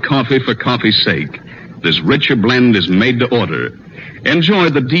you want coffee for coffee's sake, this richer blend is made to order. Enjoy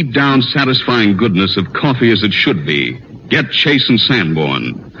the deep down satisfying goodness of coffee as it should be. Get Chase &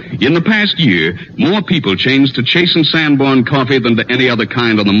 Sanborn. In the past year, more people changed to Chase & Sanborn coffee than to any other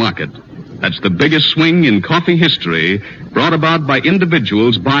kind on the market. That's the biggest swing in coffee history, brought about by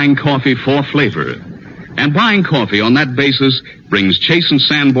individuals buying coffee for flavor. And buying coffee on that basis brings Chase &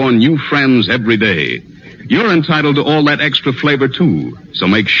 Sanborn new friends every day. You're entitled to all that extra flavor, too, so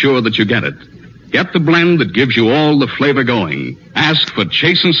make sure that you get it. Get the blend that gives you all the flavor going. Ask for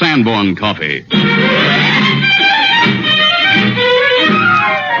Chase & Sanborn coffee.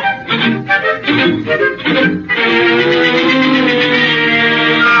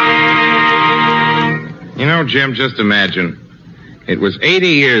 You know, Jim, just imagine. It was 80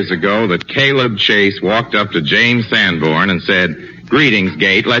 years ago that Caleb Chase walked up to James Sanborn and said, "Greetings,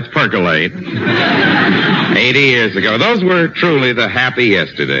 Gate, let's percolate." 80 years ago. Those were truly the happy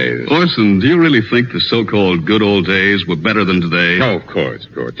yesterdays. Orson, do you really think the so-called good old days were better than today? Oh, of course,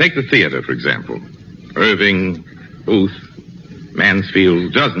 of course. Take the theater, for example. Irving, Booth,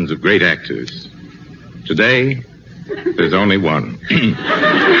 Mansfield, dozens of great actors. Today, there's only one.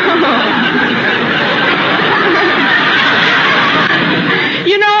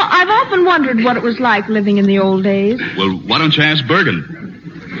 You know, I've often wondered what it was like living in the old days. Well, why don't you ask Bergen?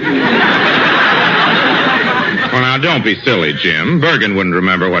 Well, now, don't be silly, Jim. Bergen wouldn't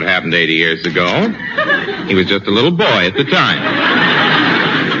remember what happened 80 years ago. He was just a little boy at the time.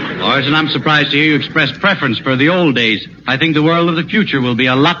 Orson, I'm surprised to hear you express preference for the old days. I think the world of the future will be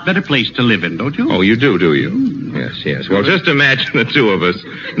a lot better place to live in, don't you? Oh, you do you? Yes, yes. Well, just imagine the two of us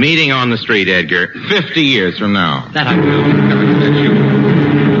meeting on the street, Edgar, 50 years from now. That I will.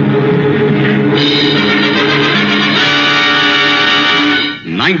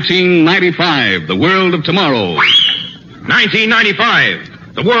 1995, the world of tomorrow.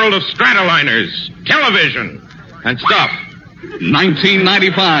 1995, the world of stratoliners, television, and stuff.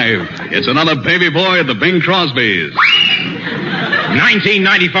 1995, it's another baby boy at the Bing Crosby's.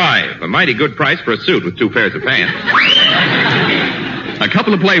 1995, a mighty good price for a suit with 2 pairs of pants. A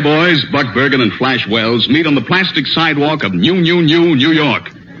couple of playboys, Buck Bergen and Flash Wells, meet on the plastic sidewalk of New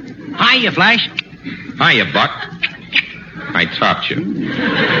York. Hiya, Flash. Hiya, Buck. I topped you.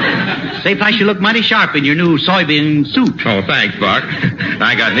 Say, Flash, you look mighty sharp in your new soybean suit. Oh, thanks, Buck.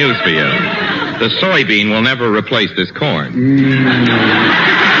 I got news for you. The soybean will never replace this corn.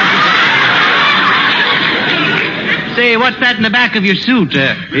 Say, what's that in the back of your suit?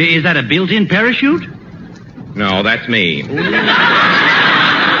 Is that a built-in parachute? No, that's me.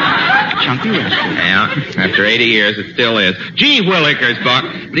 Chunky rascal. Yeah, after 80 years, it still is. Gee willikers, Buck.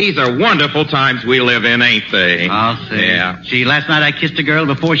 These are wonderful times we live in, ain't they? I'll say. Yeah. Gee, last night I kissed a girl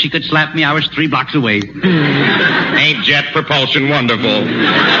before she could slap me. I was 3 blocks away. Ain't jet propulsion wonderful?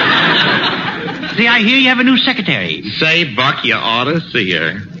 See, I hear you have a new secretary. Say, Buck, you ought to see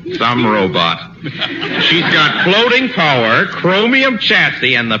her. Some robot. She's got floating power, chromium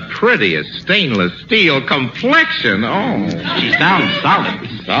chassis, and the prettiest stainless steel complexion. Oh. She sounds solid.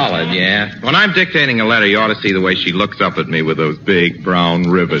 Solid, yeah. When I'm dictating a letter, you ought to see the way she looks up at me with those big brown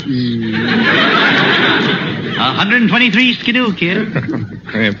rivets. 123 skidoo, kid.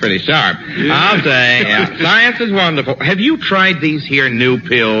 Pretty sharp. I'll say. Yeah. Science is wonderful. Have you tried these here new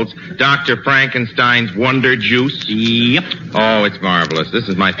pills? Dr. Frankenstein's Wonder Juice? Yep. Oh, it's marvelous. This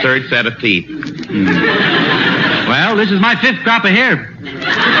is my 3rd set of teeth. Well, this is my 5th crop of hair.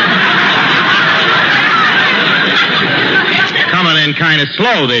 Coming in kind of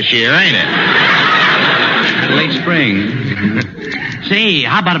slow this year, ain't it? Late spring. Say,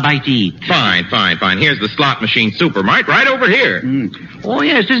 how about a bite to eat? Fine. Here's the slot machine supermart right over here. Oh,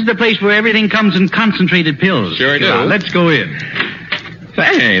 yes, this is the place where everything comes in concentrated pills. Sure do. Let's go in.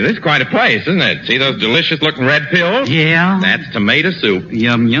 Say, this is quite a place, isn't it? See those delicious-looking red pills? Yeah. That's tomato soup.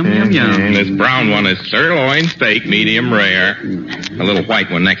 Yum, yum, yum, yum. This brown one is sirloin steak, medium rare. A little white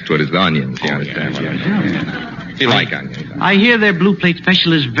one next to it is the onions. You understand what I'm saying? If you like onions. I hear their blue plate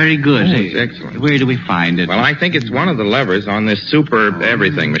special is very good. Oh, it's excellent. Where do we find it? Well, I think it's one of the levers on this super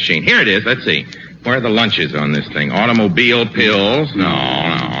everything machine. Here it is. Let's see. Where are the lunches on this thing? Automobile pills? No.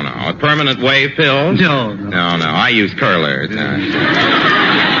 Permanent wave pills? No. I use curlers.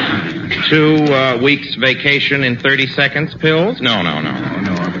 2 weeks vacation in 30 seconds pills? No.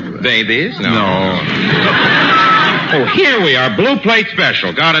 Babies? No. Oh, here we are. Blue plate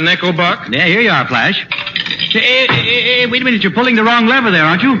special. Got a nickel buck? Yeah, here you are, Flash. Hey, wait a minute. You're pulling the wrong lever there,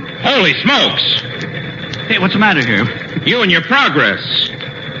 aren't you? Holy smokes. Hey, what's the matter here? You and your progress.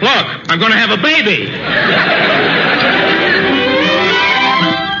 Look, I'm going to have a baby.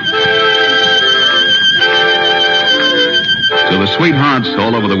 To the sweethearts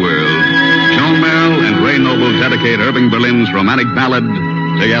all over the world, Joan Merrill and Ray Noble dedicate Irving Berlin's romantic ballad,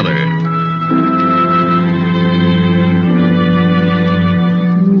 Together.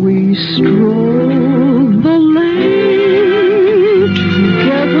 We stroll the lane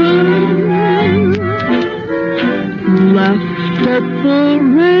together, laughed at the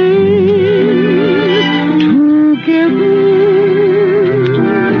rain together,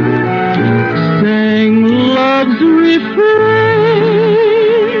 sang love's refrain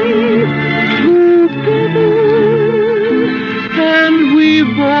together, and we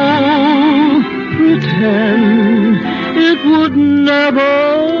both pretend it would never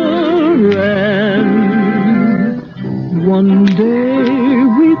end. One day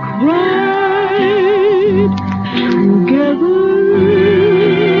we cried together,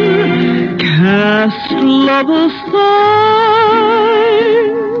 cast love aside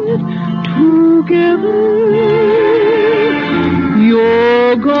together.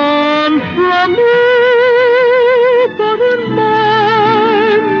 You're gone from me, but in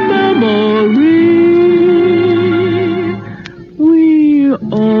my memory we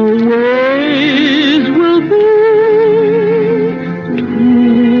always will be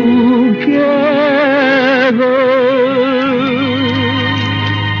together.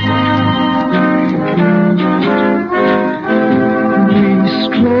 We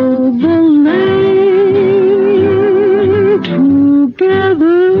stroll the lane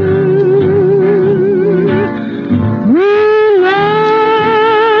together. We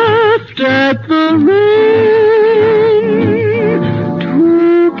laughed at the rain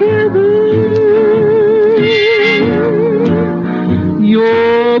together.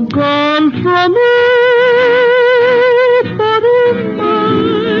 You're gone from me, but in my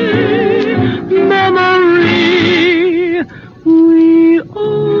memory we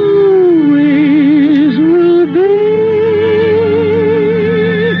always will be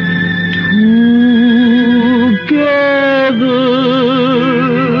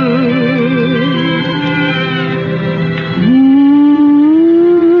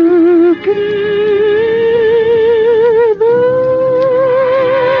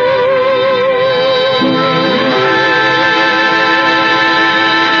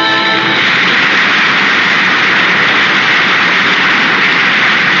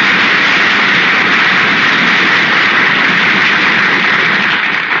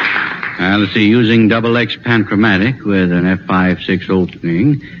Let's see, using double X panchromatic with an F5/6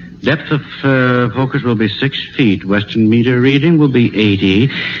 opening. Depth of focus will be 6 feet. Western meter reading will be 80.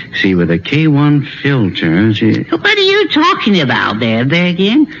 See, with a K1 filter. See. What are you talking about there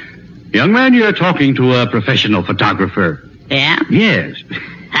again? Young man, you're talking to a professional photographer. Yeah? Yes.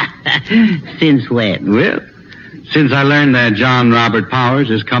 Since when? Well, since I learned that John Robert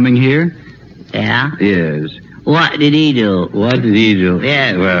Powers is coming here. Yeah? Yes. What did he do? What did he do?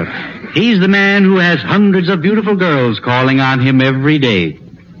 Yeah. Well, he's the man who has hundreds of beautiful girls calling on him every day.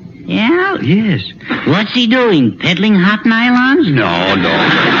 Yeah? Yes. What's he doing? Peddling hot nylons?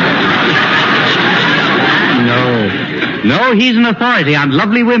 No, he's an authority on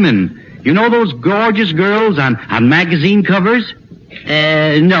lovely women. You know those gorgeous girls on magazine covers?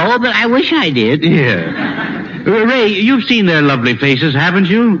 No, but I wish I did. Yeah. Ray, you've seen their lovely faces, haven't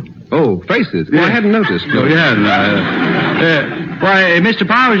you? Oh, faces? Well, I hadn't noticed. Oh, you hadn't. Why, Mr.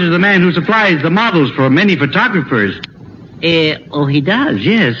 Powers is the man who supplies the models for many photographers. Oh, he does?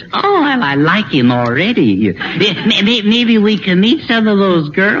 Yes. Oh, well, I like him already. Maybe we can meet some of those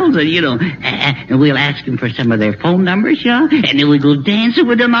girls, and, and we'll ask them for some of their phone numbers, and then we'll go dancing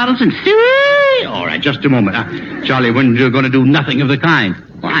with the models and see. All right, just a moment. Charlie, when you're going to do nothing of the kind.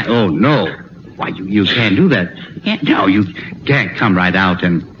 Why? Oh, no. Why, you can't do that. Can't? No, you can't come right out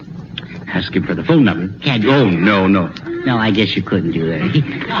and ask him for the phone number. Can't you? Oh, no. No, I guess you couldn't do that.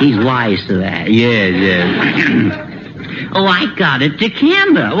 He's wise to that. Yes. Oh, I got it. To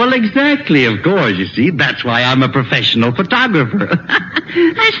camera. Well, exactly, of course, you see. That's why I'm a professional photographer.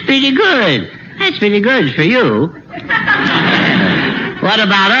 That's pretty good. That's pretty good for you. What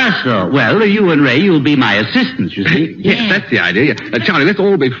about us, though? Well, you and Ray, you'll be my assistants, you see. Yes, that's the idea. Yeah. Charlie, let's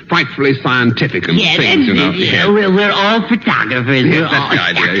all be frightfully scientific and things, you know. Yeah. We're all photographers. Yes, that's the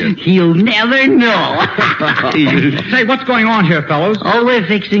idea, yes. You'll never know. Say, what's going on here, fellows? Oh, we're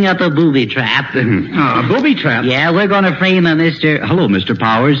fixing up a booby trap. A booby trap? Yeah, we're going to frame a Mr. Hello, Mr.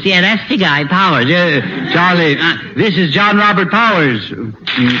 Powers. Yeah, that's the guy, Powers. Charlie, this is John Robert Powers.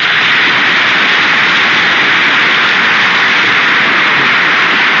 Yes.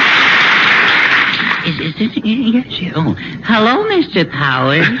 Oh, hello, Mr.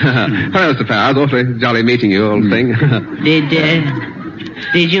 Powers. Hello, Mr. Powers. Awfully jolly meeting you, old thing.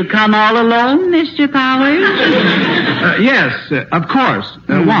 Did you come all alone, Mr. Powers? Yes, of course.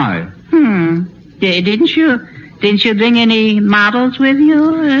 Why? Didn't you bring any models with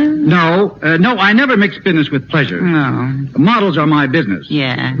you? No, I never mix business with pleasure. No. Models are my business.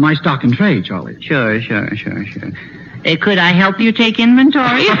 Yeah. My stock and trade, Charlie. Sure. Could I help you take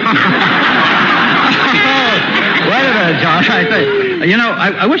inventory? Wait a minute, John.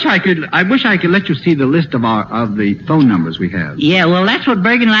 I wish I could let you see the list of the phone numbers we have. Yeah, well, that's what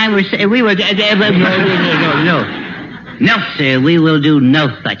Bergen and I were saying. We were... No, sir, we will do no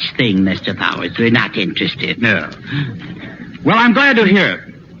such thing, Mr. Powers. We're not interested. No. Well, I'm glad to hear it.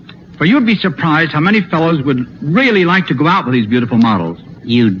 For you'd be surprised how many fellows would really like to go out with these beautiful models.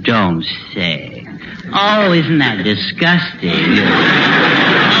 You don't say. Oh, isn't that disgusting?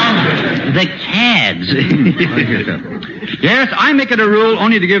 The cads. Yes, I make it a rule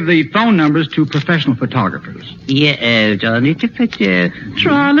only to give the phone numbers to professional photographers. Yeah, Johnny,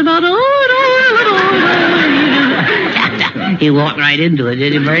 he walked right into it,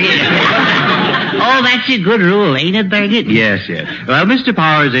 didn't he, Bergen? Oh, that's a good rule, ain't it, Bergen? Yes. Well, Mr.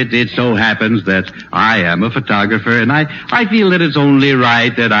 Powers, it so happens that I am a photographer, and I feel that it's only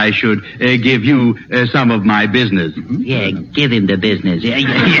right that I should give you some of my business. Yeah, give him the business. Yeah.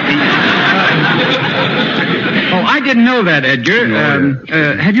 Oh, I didn't know that, Edgar.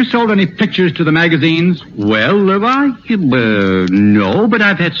 Have you sold any pictures to the magazines? Well, no, but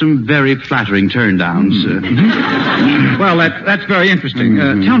I've had some very flattering turndowns. Well, that's very interesting.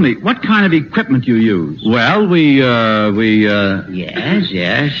 Tell me, what kind of equipment you use? Well, Yes.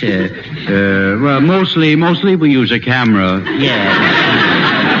 well, mostly we use a camera.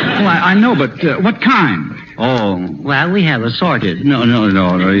 Yeah. Well, I know, but what kind? Oh. Well, we have assorted. No.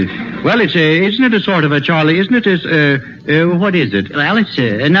 Well, isn't it a sort of a, Charlie, isn't it what is it? Well, it's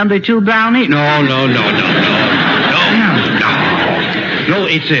a number 2 brownie. No,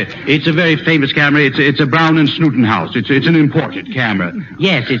 it's a very famous camera. It's a Brown and Snooten house. It's an imported camera.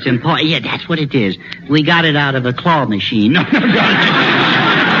 Yes, it's important. Yeah, that's what it is. We got it out of a claw machine. No.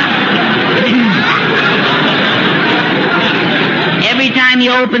 Every time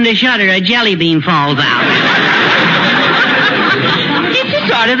you open the shutter, a jelly bean falls out. It's a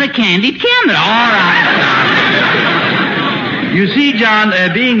sort of a candied camera. All right. You see, John,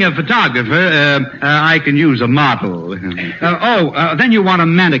 being a photographer, I can use a model. Then you want a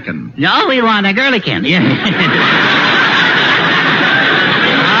mannequin. No, we want a girlican. Yeah.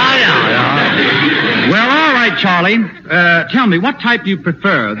 Well, all right, Charlie. Tell me, what type do you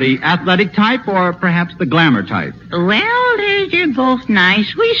prefer? The athletic type or perhaps the glamour type? Well, they're both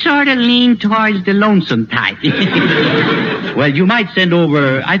nice. We sort of lean towards the lonesome type. Well, you might send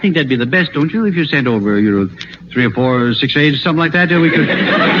over, I think that'd be the best, don't you? If you sent over, 3 or 4 or 6 aides, something like that, we could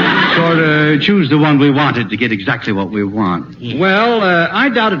sort of choose the one we wanted to get exactly what we want. Yeah. Well, I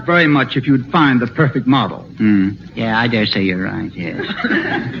doubt it very much if you'd find the perfect model. Yeah, I dare say you're right, yes.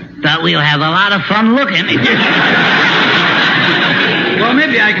 But we'll have a lot of fun looking. Well,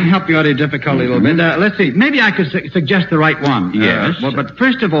 maybe I can help you out of your difficulty a little bit. Let's see. Maybe I could suggest the right one. Yes. But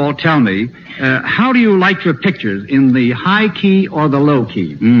first of all, tell me, how do you like your pictures, in the high key or the low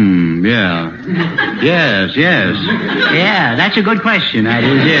key? Yeah. Yes. Yeah, that's a good question. That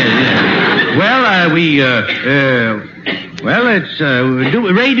is, yes. Well,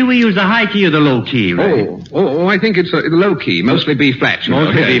 Ray, do we use the high key or the low key, Ray? Oh, I think it's the low key, mostly B flat.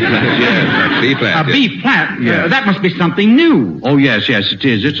 Mostly B flat, yes. B flat. B flat? Yeah. That must be something new. Oh, yes, it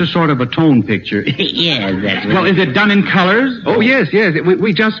is. It's a sort of a tone picture. Yeah, that's Well, is it done in colors? Oh, yes.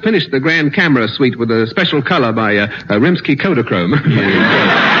 We just finished the grand camera suite with a special color by Rimsky Kodachrome.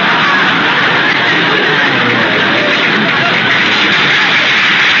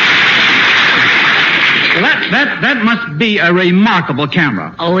 That must be a remarkable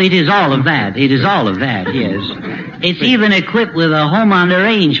camera. Oh, it is all of that. Yes. It's even equipped with a home on the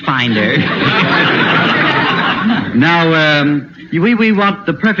range finder. Now, we want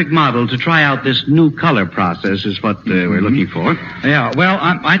the perfect model to try out this new color process is what we're looking for. Yeah, well,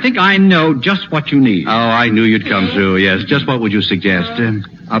 I think I know just what you need. Oh, I knew you'd come through, yes. Just what would you suggest?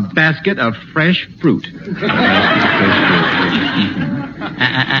 A basket of fresh fruit.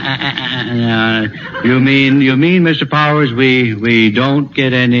 You mean, Mr. Powers, we don't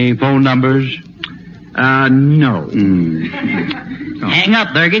get any phone numbers? No. Hang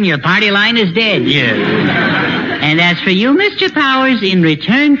up, Bergen. Your party line is dead. Yes. And as for you, Mr. Powers, in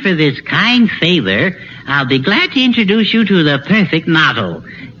return for this kind favor, I'll be glad to introduce you to the perfect model,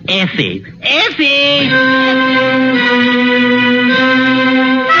 Effie. Effie!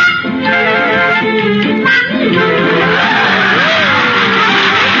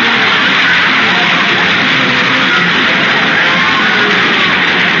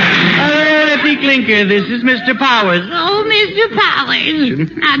 Clinker, this is Mr. Powers. Oh, Mr.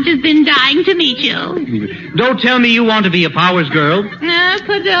 Powers. I've just been dying to meet you. Don't tell me you want to be a Powers girl.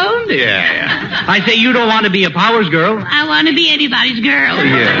 Pardon? Yeah. I say you don't want to be a Powers girl. I want to be anybody's girl.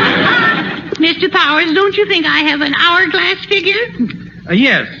 Yeah. Mr. Powers, don't you think I have an hourglass figure?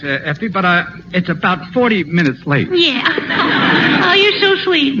 Yes, Effie, but it's about 40 minutes late. Yeah. Oh, you're so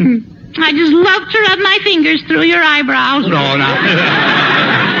sweet. I just love to rub my fingers through your eyebrows. No, no.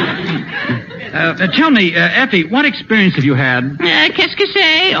 Tell me, Effie, what experience have you had? Qu'est-ce que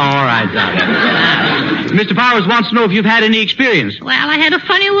c'est? All right, darling. Mr. Powers wants to know if you've had any experience. Well, I had a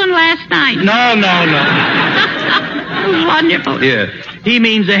funny one last night. No. It was wonderful. Yeah. He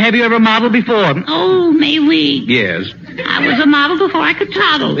means, have you ever modeled before? Oh, may we? Yes. I was a model before I could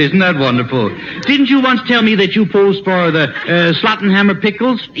toddle. Isn't that wonderful? Didn't you once tell me that you posed for the Slottenhammer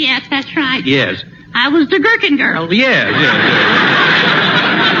Pickles? Yes, that's right. Yes. I was the Gherkin girl. Yes.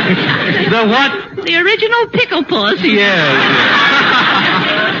 The what? The original Pickle Puss. Yes.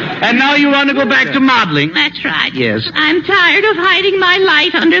 And now you want to go back to modeling? That's right. Yes. I'm tired of hiding my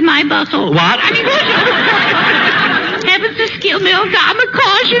light under my bustle. What? I mean, heavens to skill milk, I'm a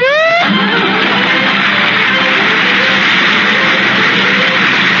cautioner.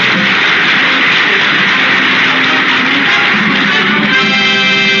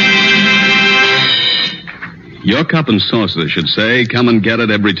 Your cup and saucer should say, come and get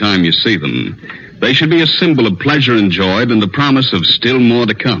it every time you see them. They should be a symbol of pleasure enjoyed and the promise of still more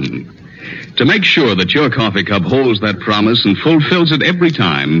to come. To make sure that your coffee cup holds that promise and fulfills it every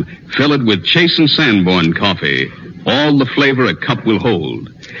time, fill it with Chase & Sanborn coffee, all the flavor a cup will hold.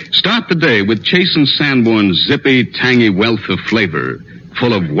 Start the day with Chase & Sanborn's zippy, tangy wealth of flavor,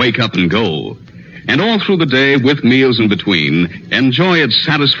 full of wake up and go. And all through the day, with meals in between, enjoy its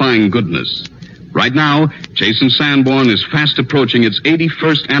satisfying goodness. Right now, Chase & Sanborn is fast approaching its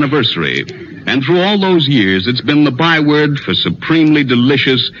 81st anniversary. And through all those years, it's been the byword for supremely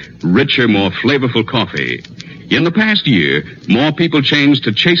delicious, richer, more flavorful coffee. In the past year, more people changed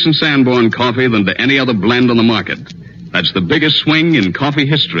to Chase & Sanborn coffee than to any other blend on the market. That's the biggest swing in coffee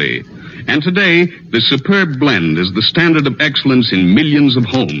history. And today, this superb blend is the standard of excellence in millions of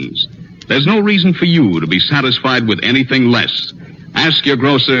homes. There's no reason for you to be satisfied with anything less. Ask your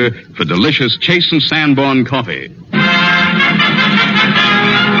grocer for delicious Chase & Sanborn coffee.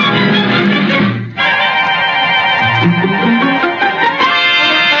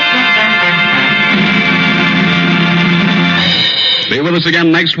 Be with us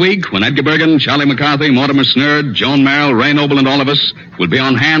again next week when Edgar Bergen, Charlie McCarthy, Mortimer Snerd, Joan Merrill, Ray Noble, and all of us will be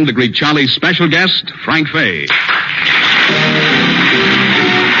on hand to greet Charlie's special guest, Frank Fay.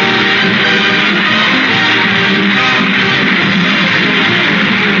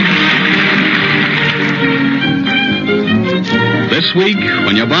 This week,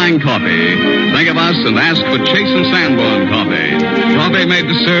 when you're buying coffee, think of us and ask for Chase & Sanborn coffee. Coffee made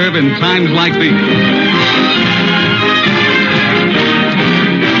to serve in times like these.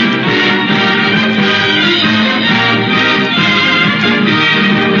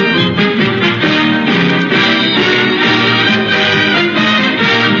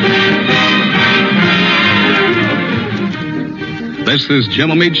 This is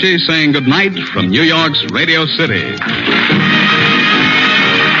Jim Amici saying goodnight from New York's Radio City.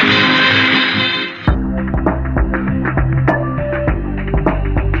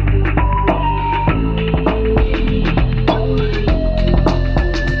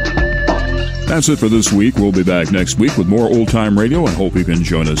 That's it for this week. We'll be back next week with more old-time radio and hope you can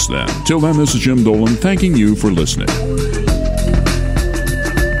join us then. Till then, this is Jim Dolan thanking you for listening.